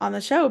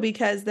show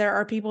because there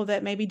are people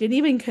that maybe didn't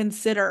even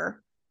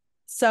consider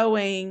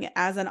sewing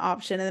as an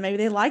option and then maybe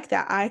they like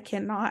that. I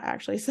cannot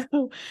actually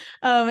sew.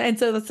 And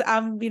so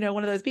I'm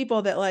one of those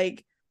people that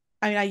like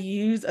I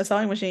use a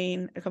sewing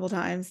machine a couple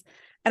times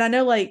and I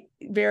know like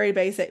very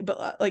basic,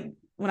 but like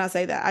when I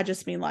say that I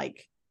just mean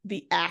like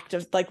the act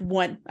of like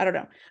one, I don't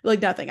know,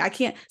 like nothing. I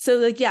can't. So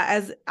like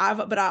yeah,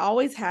 but I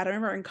always had, I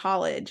remember in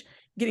college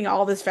getting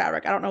all this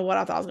fabric. I don't know what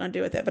I thought I was going to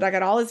do with it, but I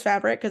got all this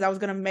fabric because I was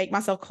going to make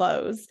myself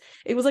clothes.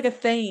 It was like a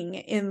thing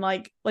in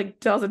like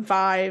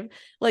 2005,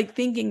 like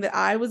thinking that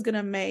I was going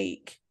to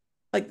make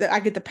I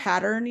get the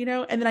pattern,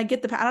 and then I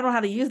get I don't know how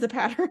to use the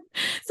pattern.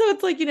 So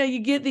it's like, you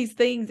get these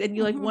things and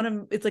you like Mhm. want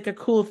to, it's like a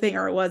cool thing,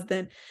 or it was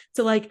then,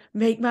 to like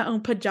make my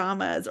own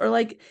pajamas, or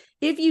like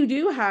if you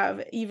do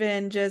have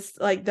even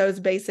just like those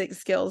basic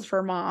skills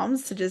for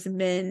moms to just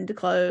mend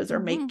clothes or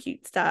make Mhm.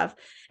 cute stuff.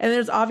 And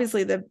there's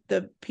obviously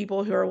the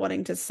people who are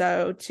wanting to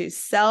sew to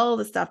sell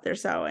the stuff they're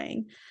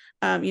sewing,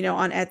 on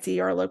Etsy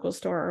or a local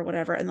store or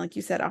whatever. And like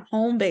you said, a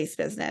home-based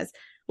business,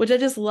 which I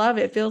just love.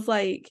 It feels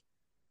like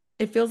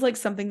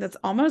something that's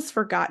almost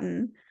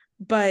forgotten,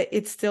 but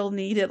it's still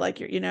needed. Like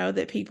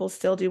that people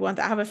still do want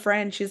that. I have a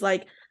friend, she's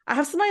like, I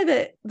have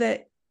somebody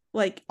that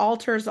like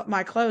alters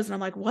my clothes. And I'm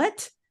like,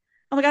 what?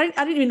 I'm like,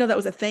 I didn't even know that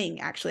was a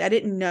thing, actually. I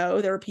didn't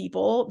know there were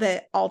people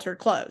that altered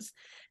clothes.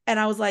 And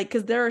I was like,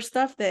 because there are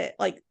stuff that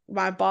like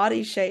my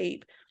body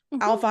shape,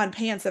 I'll Mhm. find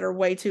pants that are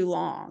way too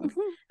long.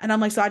 Mhm. And I'm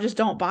like, so I just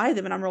don't buy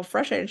them. And I'm real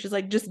frustrated. And she's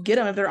like, just get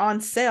them. If they're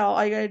on sale,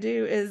 all you gotta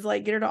do is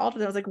like get her to alter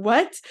them. I was like,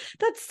 what?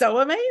 That's so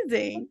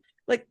amazing.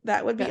 Like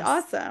that would be Yes.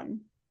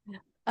 awesome.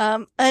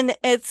 And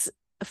it's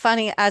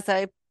funny as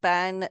I've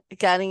been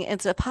getting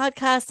into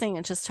podcasting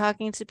and just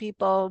talking to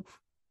people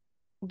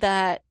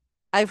that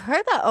I've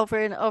heard that over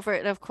and over.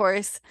 And of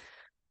course,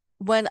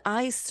 when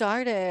I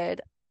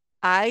started,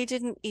 I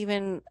didn't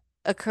even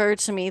occur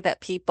to me that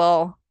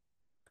people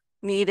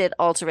needed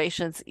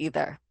alterations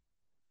either.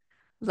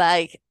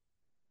 Like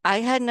I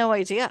had no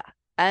idea.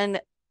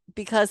 And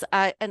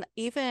and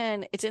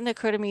even it didn't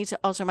occur to me to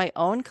alter my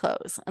own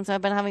clothes. And so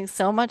I've been having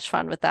so much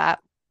fun with that.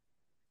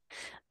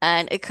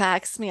 And it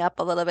cracks me up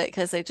a little bit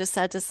because I just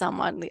said to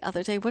someone the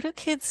other day, what do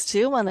kids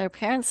do when their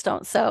parents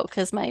don't sew?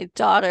 Because my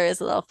daughter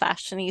is a little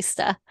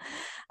fashionista.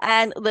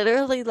 And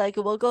literally, like,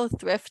 we'll go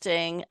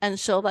thrifting and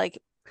she'll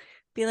like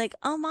be like,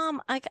 oh,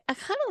 mom, I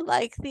kind of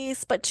like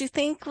these, but do you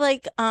think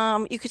like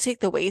you could take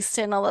the waist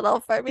in a little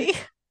for me?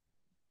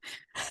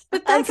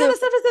 But that And kind so of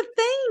stuff is a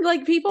thing.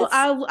 Like people, it's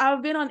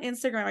I've been on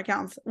Instagram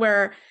accounts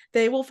where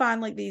they will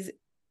find like these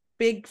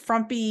big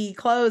frumpy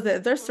clothes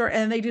at their store,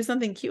 and they do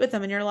something cute with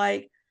them, and you're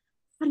like,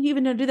 how do you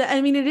even know to do that?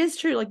 I mean, it is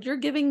true. Like you're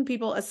giving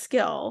people a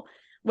skill,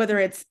 whether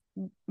it's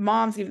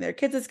moms giving their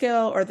kids a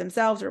skill or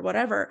themselves or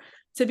whatever,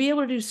 to be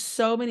able to do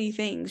so many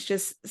things.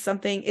 Just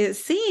something it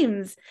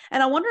seems.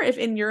 And I wonder if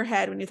in your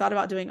head, when you thought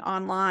about doing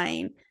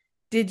online,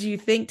 did you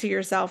think to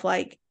yourself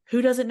like,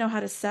 who doesn't know how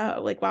to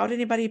sew? Like, why would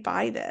anybody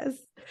buy this?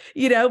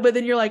 But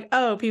then you're like,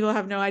 oh, people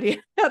have no idea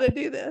how to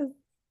do this.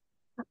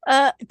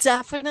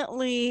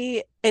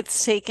 definitely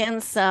it's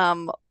taken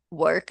some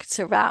work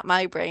to wrap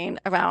my brain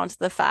around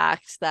the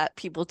fact that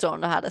people don't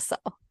know how to sew.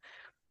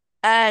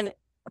 And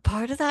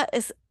part of that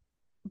is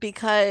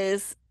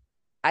because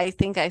I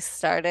think I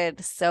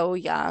started so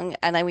young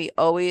and we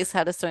always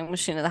had a sewing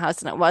machine in the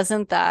house. And it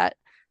wasn't that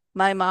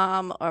my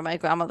mom or my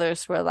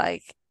grandmothers were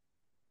like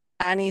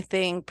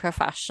anything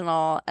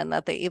professional and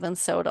that they even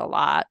sewed a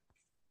lot.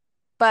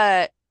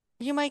 But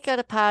you might get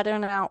a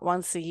pattern out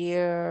once a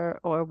year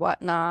or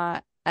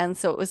whatnot. And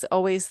so it was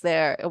always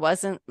there. It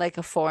wasn't like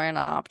a foreign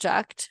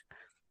object.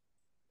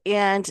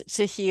 And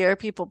to hear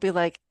people be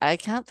like, I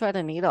can't thread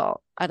a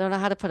needle. I don't know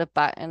how to put a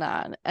button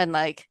on. And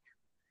like,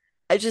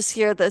 I just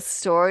hear the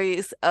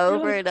stories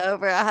over Really? and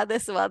over. I had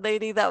this one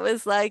lady that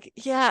was like,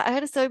 yeah, I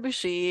had a sewing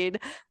machine.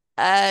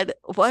 And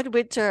one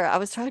winter I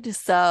was trying to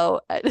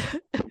sew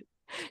and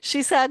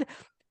she said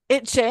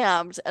it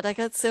jammed. And I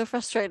got so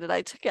frustrated.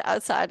 I took it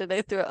outside and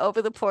I threw it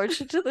over the porch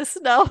into the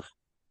snow.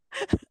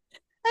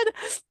 And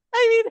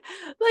I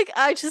mean, like,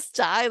 I just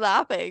die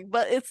laughing.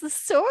 But it's the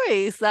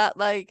stories that,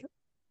 like,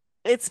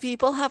 it's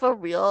people have a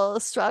real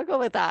struggle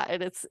with that.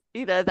 And it's,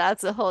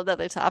 that's a whole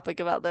nother topic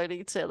about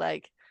learning to,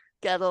 like,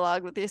 get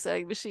along with your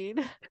sewing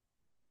machine.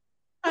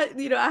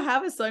 I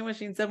have a sewing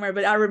machine somewhere,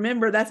 but I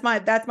remember that's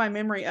my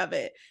memory of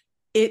it.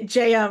 It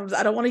jams.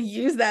 I don't want to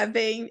use that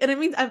thing, and it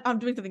means I'm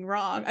doing something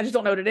wrong. I just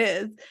don't know what it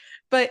is.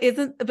 But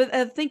isn't but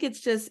I think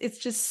it's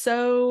just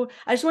so.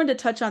 I just wanted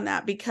to touch on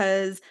that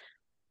because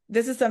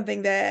this is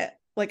something that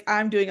like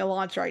I'm doing a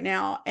launch right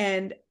now,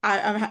 and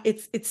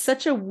it's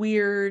such a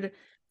weird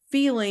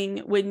feeling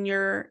when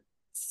you're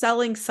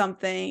selling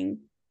something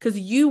because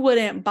you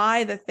wouldn't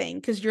buy the thing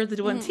because you're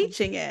the one Mhm.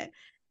 teaching it,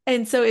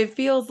 and so it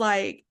feels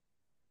like,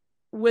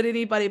 would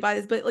anybody buy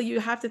this? But like, you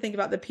have to think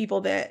about the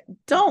people that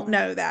don't Mhm.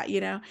 know that.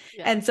 Yeah.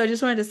 And so I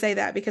just wanted to say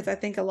that because I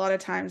think a lot of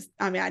times,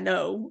 I mean, I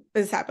know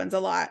this happens a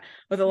lot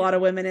with a Yeah. lot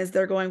of women, is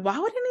they're going, why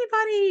would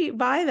anybody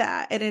buy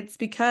that? And it's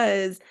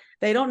because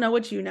they don't know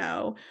what you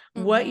know.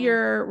 What Mhm.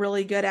 you're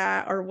really good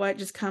at, or what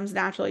just comes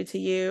naturally to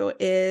you,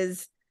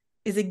 is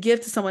a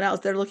gift to someone else.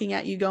 They're looking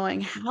at you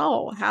going,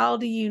 how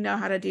do you know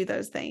how to do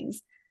those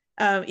things?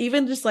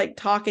 Even just like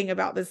talking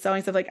about this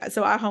sewing stuff, like,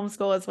 so I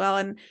homeschool as well,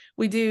 and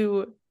we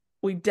do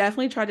we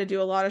definitely tried to do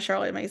a lot of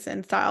Charlotte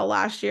Mason style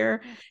last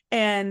year.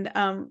 And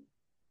I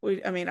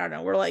mean, I don't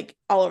know, we're like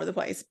all over the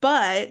place.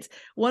 But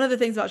one of the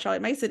things about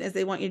Charlotte Mason is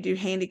they want you to do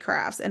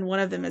handicrafts, and one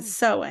of them is Mhm.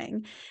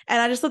 sewing.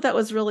 And I just thought that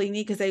was really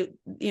neat because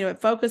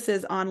it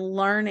focuses on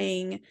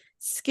learning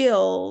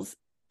skills,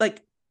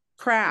 like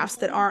crafts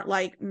that Mhm. aren't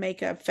like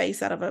make a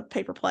face out of a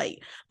paper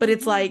plate, but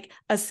it's Mhm. like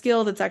a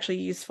skill that's actually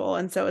useful.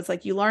 And so it's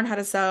like you learn how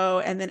to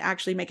sew and then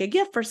actually make a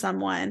gift for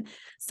someone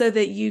so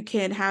that you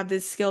can have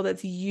this skill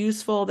that's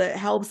useful, that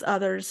helps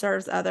others,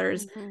 serves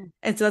others. Mhm.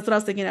 And so that's what I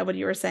was thinking of when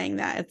you were saying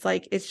that. It's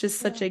like it's just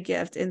such Yeah. a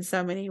gift in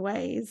so many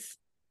ways.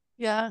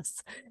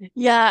 Yes.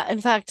 Yeah. In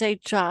fact, I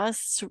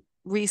just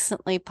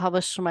recently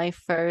published my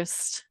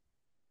first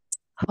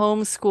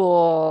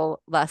homeschool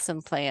lesson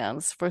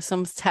plans for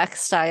some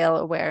textile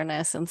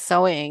awareness and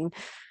sewing,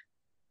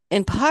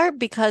 in part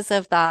because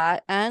of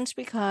that, and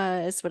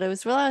because what I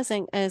was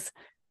realizing is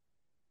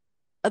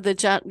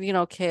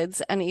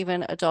kids and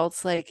even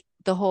adults, like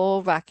the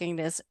whole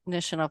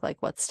recognition of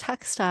like what's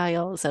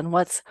textiles and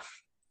what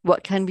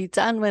can be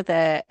done with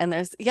it. And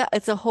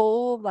it's a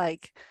whole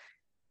like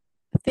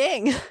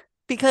thing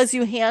because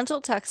you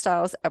handle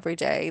textiles every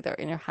day. They're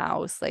in your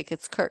house, like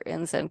it's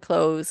curtains and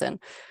clothes and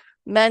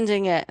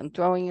mending it and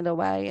throwing it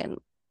away and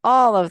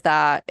all of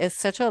that is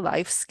such a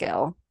life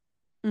skill.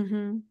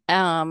 Mm-hmm.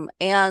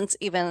 And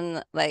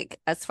even like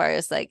as far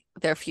as like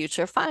their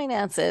future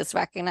finances,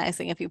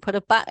 recognizing if you put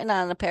a button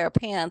on a pair of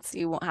pants,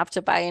 you won't have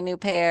to buy a new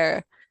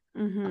pair.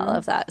 All Mm-hmm.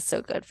 of that is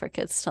so good for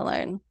kids to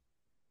learn.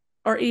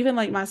 Or even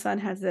like my son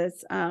has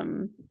this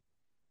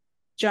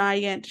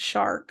giant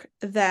shark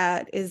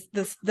that is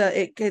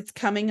it's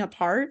coming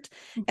apart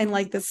and Mhm.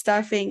 like the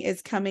stuffing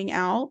is coming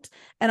out,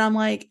 and I'm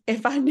like,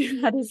 if I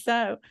knew how to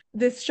sew,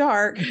 this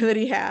shark that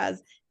he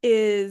has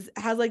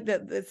like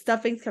the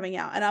stuffing's coming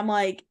out, and I'm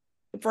like,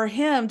 for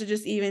him to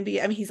just even be,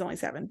 I mean, he's only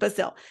 7, but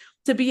still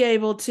to be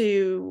able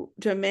to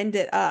mend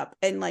it up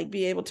and like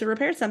be able to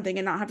repair something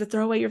and not have to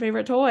throw away your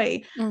favorite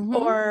toy, Mhm.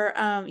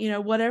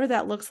 or whatever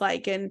that looks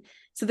like. And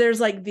so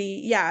there's like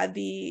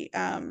the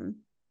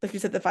like you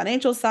said, the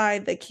financial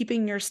side, the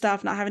keeping your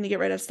stuff, not having to get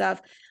rid of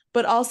stuff,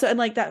 but also, and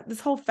like that,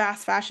 this whole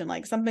fast fashion,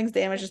 like something's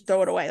damaged, just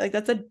throw it Yes. away. Like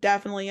that's a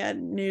definitely a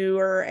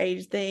newer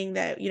age thing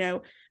that,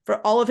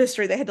 for all of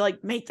history, they had to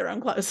like make their own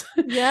clothes.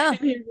 Yeah. And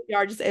here we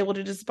are just able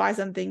to just buy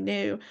something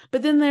new.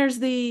 But then there's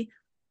the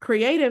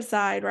creative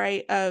side,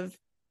 right? Of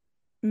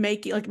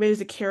making, like maybe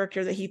there's a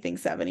character that he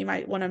thinks of and he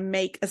might want to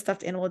make a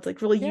stuffed animal. It's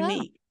like really Yeah.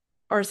 unique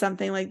or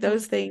something. Like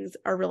those Mhm. things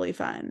are really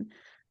fun.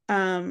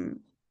 Um,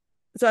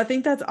 so I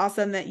think that's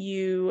awesome that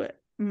you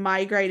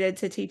migrated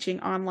to teaching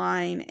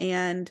online.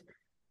 And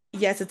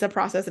yes, it's a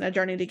process and a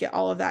journey to get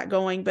all of that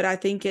going, but I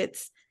think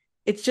it's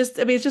just,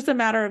 I mean, it's just a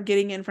matter of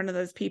getting in front of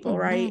those people,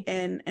 right?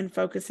 Mhm. And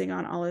focusing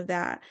on all of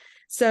that.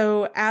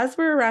 So as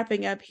we're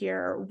wrapping up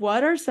here,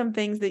 what are some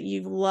things that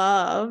you've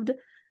loved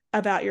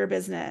about your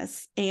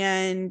business,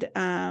 and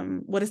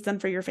what it's done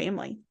for your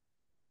family?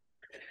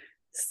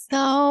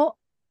 So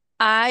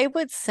I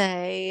would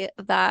say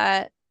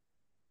that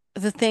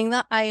the thing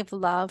that I've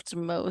loved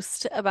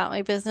most about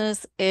my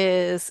business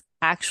is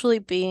actually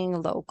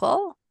being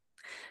local.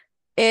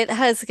 It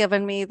has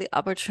given me the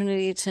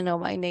opportunity to know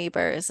my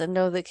neighbors and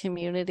know the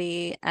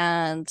community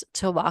and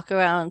to walk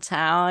around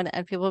town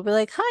and people will be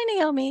like, "Hi,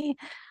 Naomi,"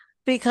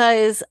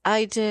 because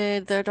I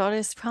did their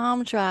daughter's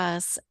prom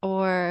dress,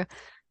 or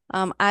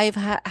I've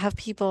have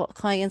people,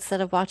 clients that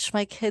have watched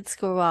my kids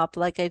grow up.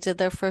 Like I did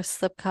their first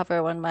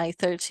slipcover when my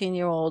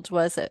 13-year-old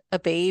was a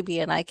baby,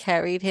 and I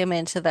carried him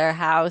into their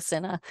house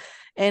in a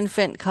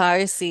infant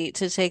car seat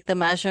to take the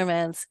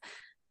measurements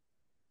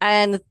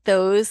and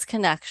those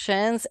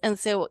connections. And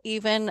so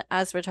even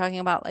as we're talking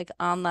about like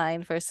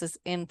online versus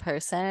in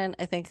person,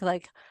 I think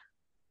like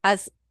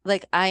as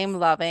like I am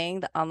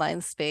loving the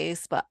online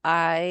space, but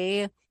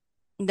I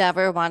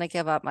never want to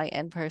give up my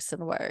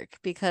in-person work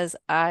because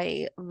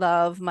I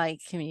love my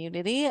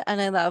community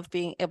and I love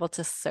being able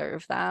to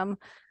serve them.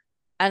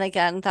 And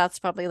again, that's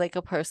probably like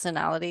a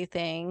personality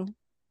thing.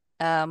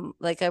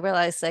 Like I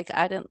realized like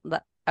I didn't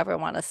ever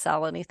want to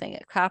sell anything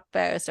at craft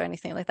fairs or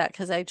anything like that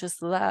because I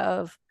just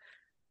love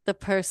the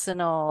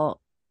personal,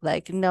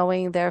 like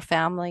knowing their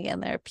family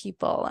and their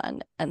people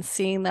and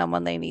seeing them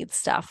when they need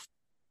stuff.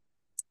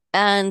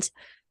 And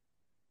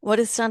what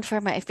it's done for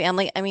my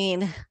family, I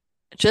mean,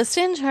 just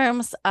in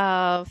terms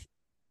of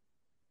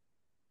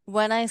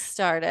when I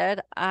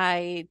started,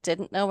 I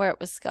didn't know where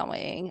it was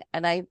going.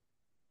 And I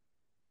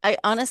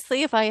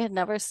honestly, if I had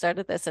never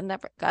started this and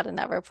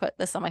never put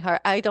this on my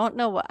heart, I don't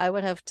know what I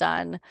would have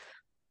done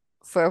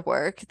for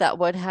work that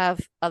would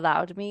have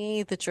allowed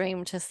me the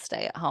dream to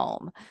stay at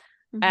home.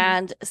 Mm-hmm.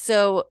 And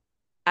so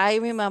I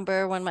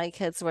remember when my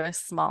kids were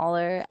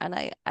smaller, and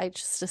I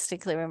just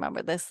distinctly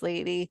remember this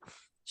lady.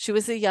 She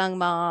was a young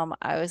mom.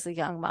 I was a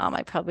young mom.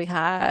 I probably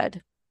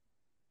had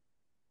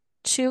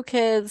 2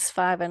 kids,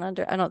 5 and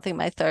under. I don't think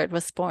my third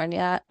was born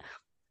yet.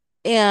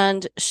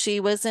 And she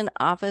was an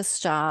office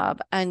job,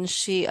 and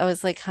I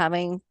was like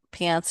having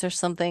pants or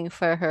something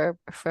for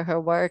her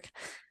work.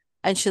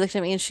 And she looked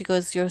at me and she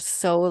goes, "You're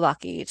so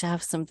lucky to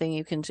have something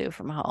you can do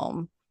from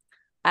home."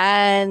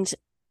 And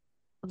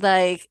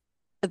like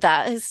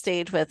that has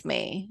stayed with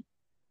me,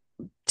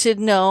 to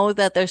know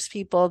that there's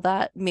people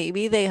that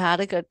maybe they had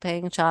a good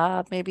paying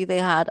job, maybe they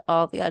had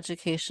all the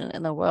education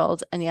in the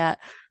world, and yet,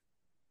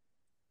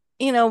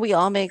 we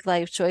all make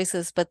life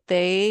choices, but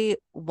they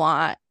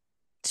want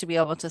to be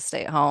able to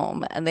stay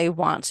home and they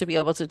want to be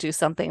able to do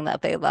something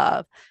that they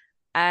love.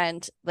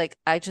 And like,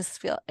 I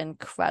just feel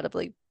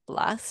incredibly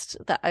blessed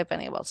that I've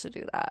been able to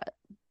do that.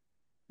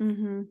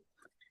 Mm-hmm.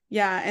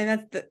 Yeah,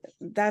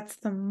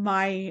 and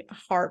my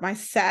heart, my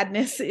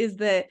sadness is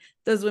that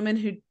those women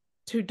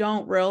who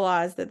don't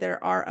realize that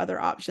there are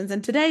other options.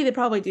 And today they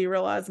probably do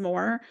realize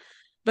more,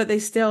 but they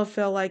still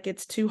feel like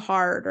it's too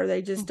hard or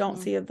they just don't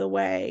Mhm. see the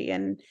way.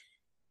 And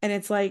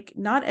it's like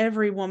not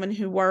every woman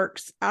who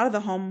works out of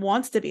the home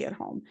wants to be at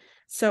home.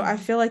 So I Mhm.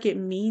 feel like it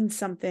means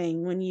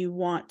something when you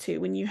want to,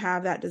 when you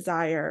have that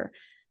desire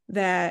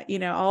that,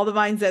 all the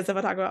mindset stuff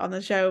I talk about on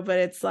the show, but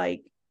it's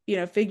like,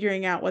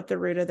 figuring out what the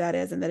root of that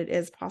is and that it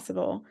is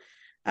possible.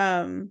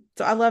 So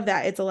I love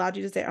that it's allowed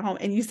you to stay at home.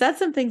 And you said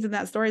some things in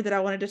that story that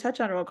I wanted to touch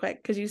on real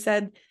quick because you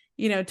said,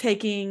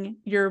 taking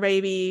your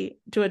baby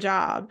to a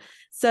job.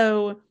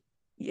 So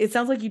it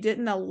sounds like you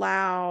didn't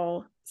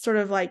allow sort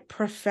of like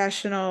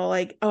professional,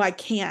 like, oh, I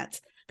can't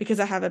because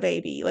I have a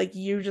baby. Like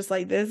you just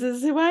like, this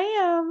is who I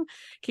am.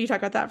 Can you talk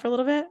about that for a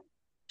little bit?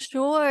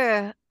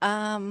 Sure.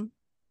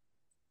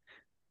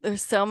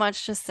 There's so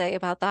much to say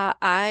about that.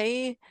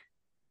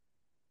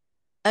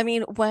 I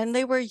mean, when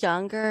they were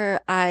younger,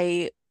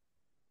 I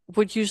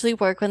would usually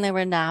work when they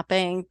were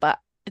napping, but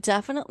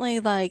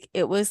definitely like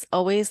it was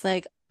always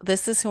like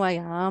this is who I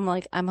am,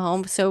 like I'm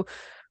home. So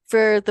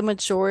for the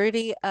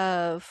majority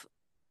of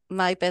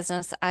my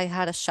business, I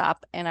had a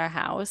shop in our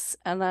house,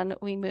 and then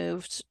we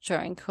moved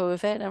during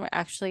COVID, and we're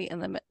actually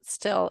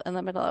still in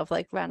the middle of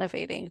like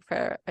renovating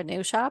for a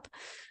new shop.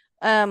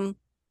 Um,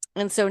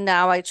 and so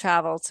now I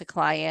travel to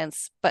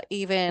clients, but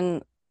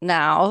even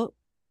now,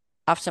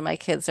 often my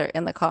kids are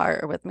in the car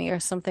or with me or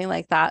something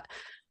like that.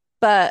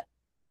 But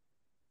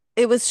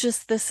it was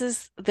just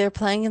they're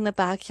playing in the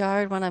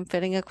backyard when I'm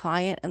fitting a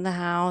client in the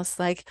house.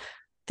 Like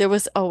there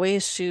was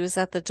always shoes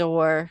at the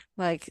door.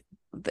 Like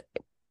th-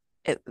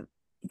 it,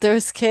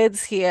 there's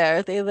kids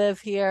here, they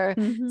live here.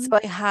 Mm-hmm. So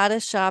I had a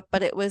shop,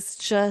 but it was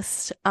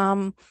just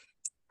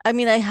I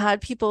mean, I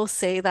had people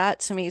say that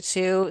to me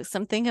too.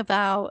 Something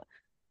about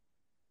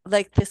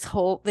like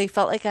they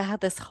felt like I had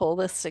this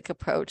holistic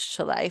approach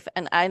to life.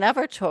 And I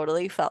never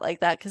totally felt like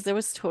that because there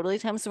was totally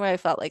times where I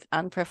felt like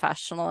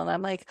unprofessional. And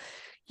I'm like,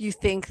 you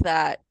think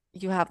that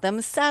you have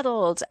them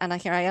settled. And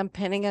here I am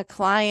pinning a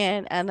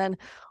client. And then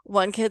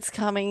one kid's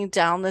coming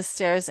down the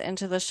stairs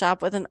into the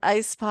shop with an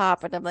ice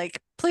pop. And I'm like,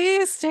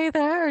 please stay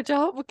there.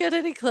 Don't get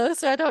any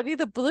closer. I don't need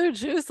the blue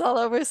juice all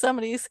over um,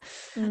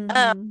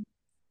 Mm-hmm.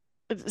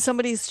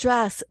 somebody's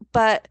dress.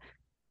 But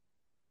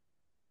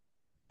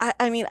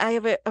I mean, I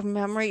have a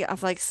memory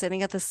of like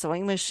sitting at the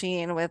sewing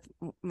machine with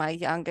my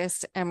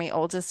youngest and my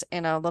oldest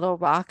in a little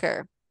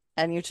rocker,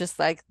 and you just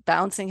like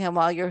bouncing him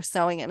while you're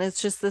sewing. And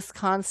it's just this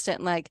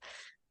constant, like,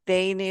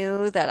 they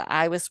knew that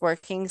I was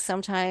working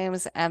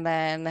sometimes. And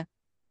then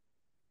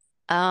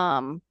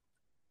um,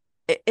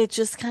 it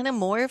just kind of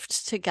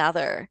morphed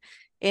together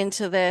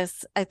into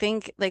this, I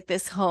think, like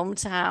this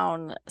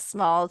hometown,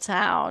 small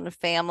town,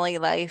 family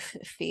life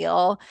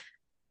feel.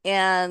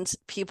 And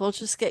people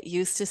just get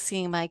used to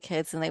seeing my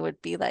kids and they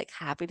would be like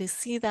happy to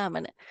see them.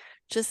 And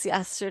just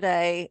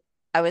yesterday,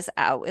 I was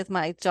out with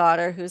my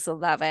daughter who's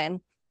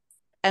 11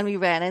 and we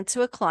ran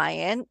into a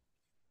client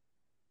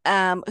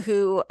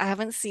who I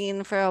haven't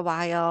seen for a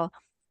while.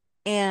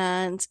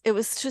 And it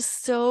was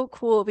just so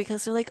cool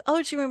because they're like,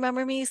 "Oh, do you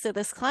remember me?" So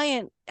this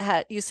client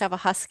had used to have a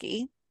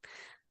husky,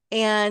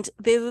 and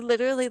they would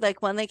literally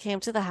like when they came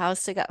to the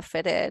house to get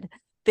fitted,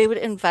 they would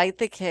invite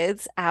the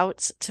kids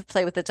out to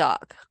play with the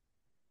dog.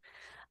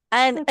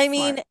 And That's I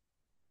mean,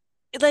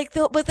 smart. like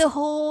the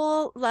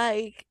whole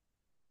like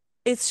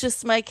it's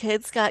just my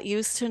kids got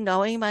used to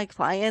knowing my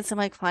clients and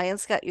my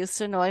clients got used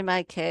to knowing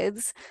my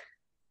kids,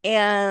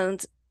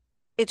 and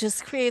it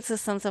just creates a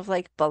sense of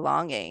like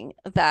belonging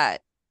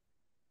that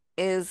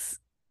is,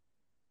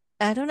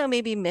 I don't know,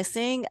 maybe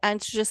missing,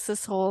 and just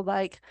this whole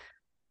like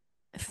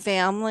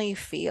family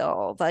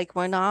feel like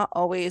we're not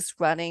always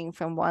running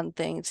from one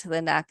thing to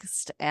the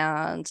next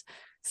and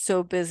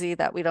so busy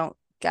that we don't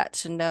get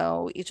to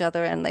know each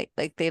other, and like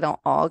they don't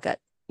all get,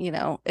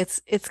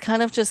 it's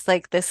kind of just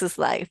like this is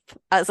life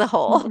as a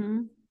whole.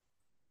 Mm-hmm.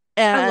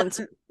 I love,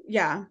 And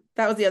yeah,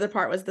 that was the other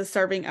part was the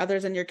serving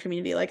others in your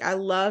community. Like I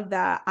love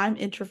that. I'm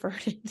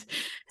introverted.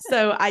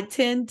 So I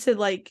tend to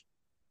like,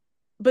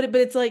 but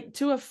it's like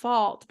to a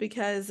fault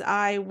because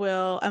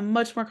I'm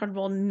much more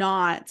comfortable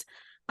not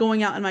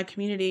going out in my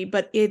community,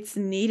 but it's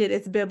needed,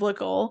 it's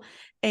biblical.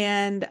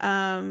 And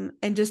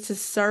just to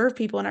serve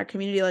people in our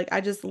community, like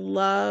I just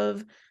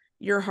love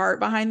your heart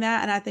behind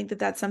that. And I think that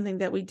that's something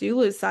that we do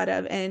lose sight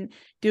of. And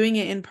doing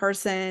it in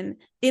person,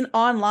 in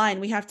online,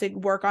 we have to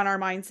work on our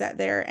mindset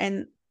there.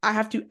 And I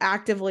have to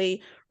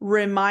actively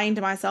remind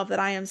myself that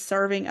I am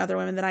serving other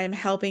women, that I am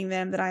helping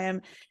them, that I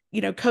am,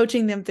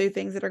 coaching them through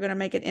things that are going to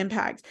make an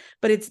impact.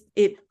 But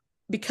it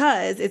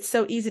because it's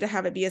so easy to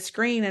have it be a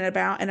screen and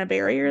a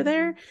barrier Mhm.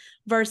 there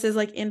versus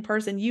like in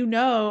person,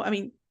 I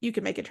mean, you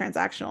can make it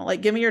transactional.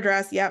 Like, give me your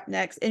address. Yep.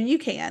 Next. And you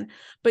can,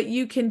 but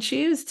you can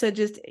choose to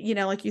just,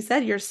 like you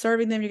said, you're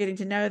serving them, you're getting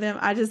to know them.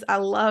 I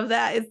love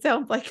that. It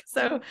sounds like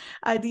so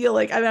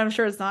idyllic. I mean, I'm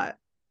sure it's not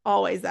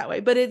always that way,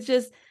 but it's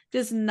just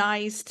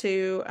nice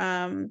to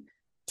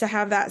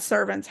have that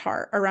servant's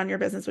heart around your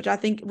business, which I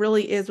think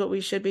really is what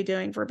we should be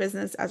doing for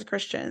business as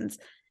Christians,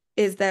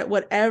 is that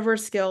whatever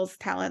skills,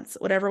 talents,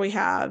 whatever we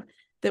have,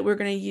 that we're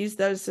going to use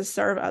those to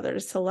serve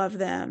others, to love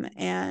them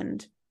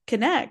and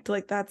connect.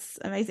 Like, that's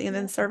amazing. And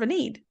then serve a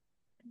need.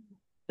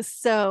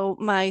 So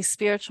my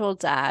spiritual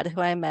dad,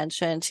 who I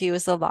mentioned, he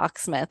was a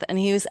locksmith, and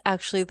he was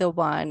actually the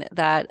one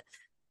that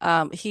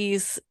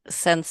he's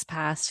since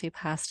passed. He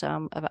passed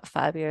about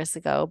 5 years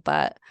ago,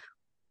 but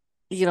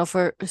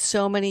for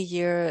so many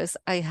years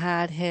I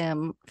had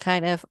him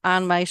kind of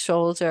on my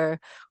shoulder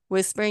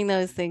whispering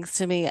those things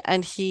to me,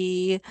 and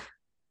he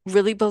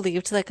really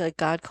believed like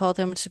God called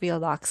him to be a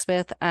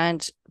locksmith,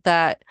 and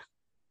that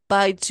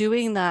by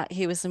doing that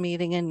he was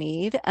meeting a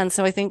need. And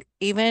so I think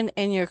even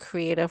in your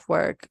creative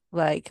work,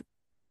 like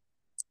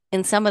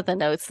in some of the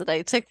notes that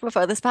I took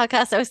before this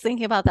podcast, I was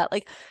thinking about that.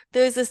 Like,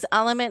 there's this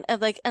element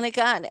of like, and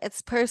again,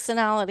 it's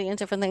personality and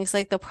different things,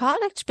 like the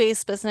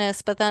product-based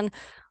business, but then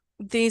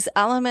these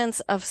elements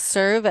of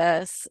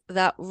service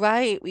that,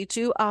 right, we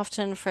do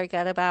often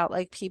forget about.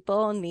 Like,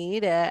 people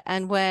need it.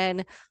 And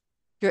when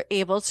you're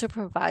able to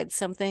provide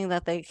something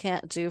that they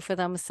can't do for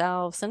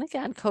themselves, and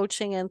again,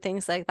 coaching and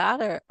things like that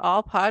are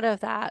all part of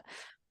that.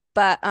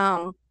 But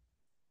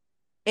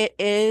it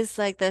is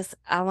like this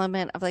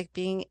element of like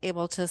being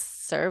able to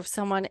serve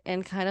someone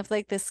in kind of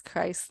like this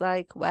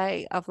Christ-like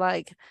way of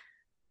like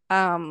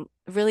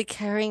really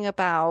caring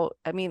about,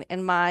 I mean,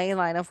 in my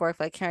line of work,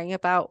 like caring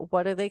about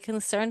what are they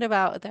concerned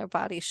about with their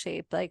body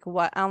shape, like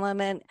what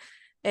element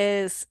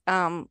is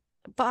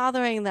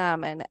bothering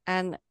them,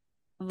 and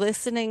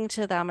listening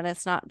to them. And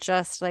it's not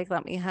just like,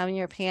 let me have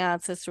your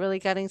pants. It's really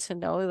getting to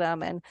know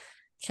them and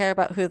care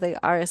about who they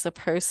are as a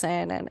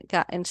person, and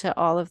got into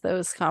all of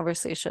those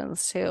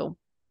conversations too.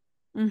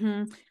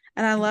 And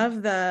I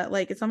love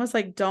like, it's almost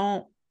like,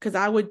 because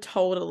I would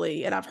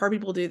totally, and I've heard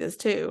people do this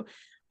too,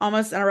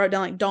 almost, and I wrote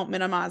down like, don't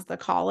minimize the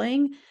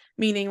calling,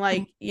 meaning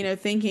like,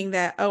 thinking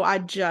that, oh, I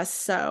just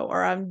sew,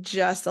 or I'm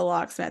just a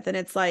locksmith. And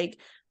it's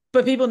like,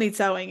 but people need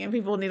sewing and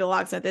people need a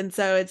locksmith. And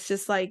so it's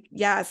just like,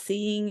 yeah,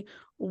 seeing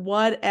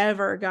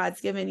whatever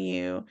God's given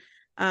you,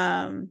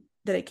 that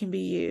it can be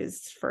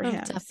used for him.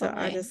 Definitely. So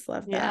I just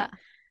love Yeah.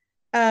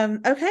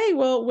 that. Okay.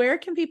 Well, where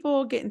can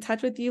people get in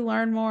touch with you,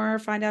 learn more,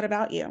 find out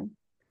about you?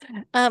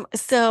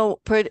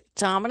 So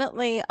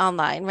predominantly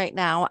online right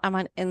now. I'm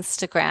on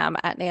Instagram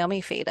at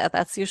Naomi Fata.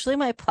 That's usually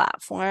my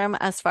platform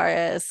as far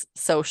as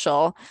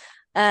social.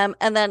 And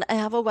then I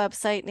have a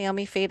website,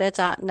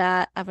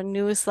 naomifata.net. I have a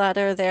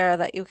newsletter there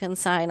that you can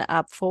sign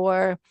up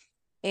for.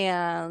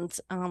 And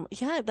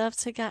yeah, I'd love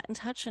to get in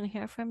touch and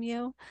hear from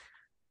you.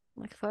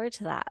 Look forward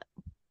to that.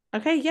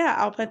 Okay, yeah,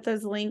 I'll put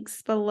those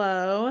links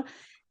below.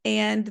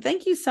 And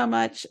thank you so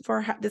much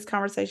for this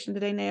conversation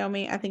today,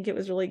 Naomi. I think it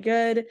was really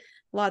good.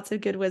 Lots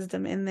of good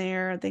wisdom in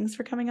there. Thanks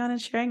for coming on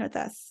and sharing with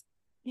us.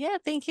 Yeah,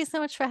 thank you so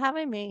much for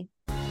having me.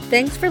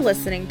 Thanks for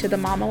listening to the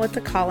Mama with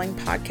a Calling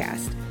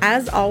podcast.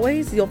 As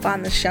always, you'll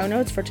find the show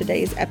notes for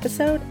today's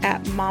episode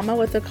at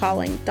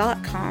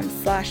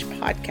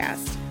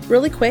mamawithacalling.com/podcast.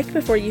 Really quick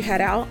before you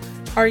head out,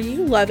 are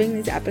you loving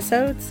these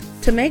episodes?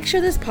 To make sure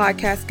this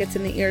podcast gets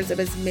in the ears of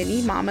as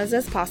many mamas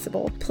as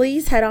possible,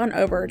 please head on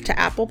over to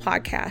Apple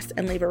Podcasts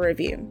and leave a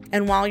review.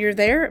 And while you're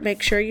there,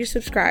 make sure you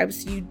subscribe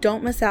so you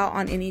don't miss out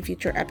on any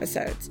future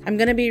episodes. I'm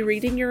going to be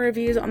reading your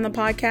reviews on the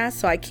podcast,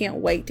 so I can't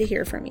wait to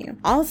hear from you.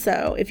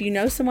 Also, if you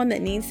know someone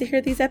that needs to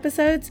hear these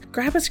episodes,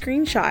 grab a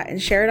screenshot and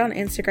share it on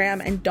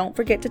Instagram, and don't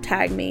forget to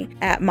tag me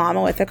at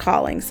Mama with a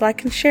Calling so I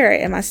can share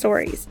it in my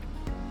stories.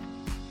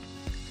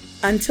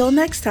 Until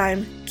next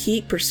time,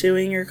 keep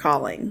pursuing your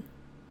calling.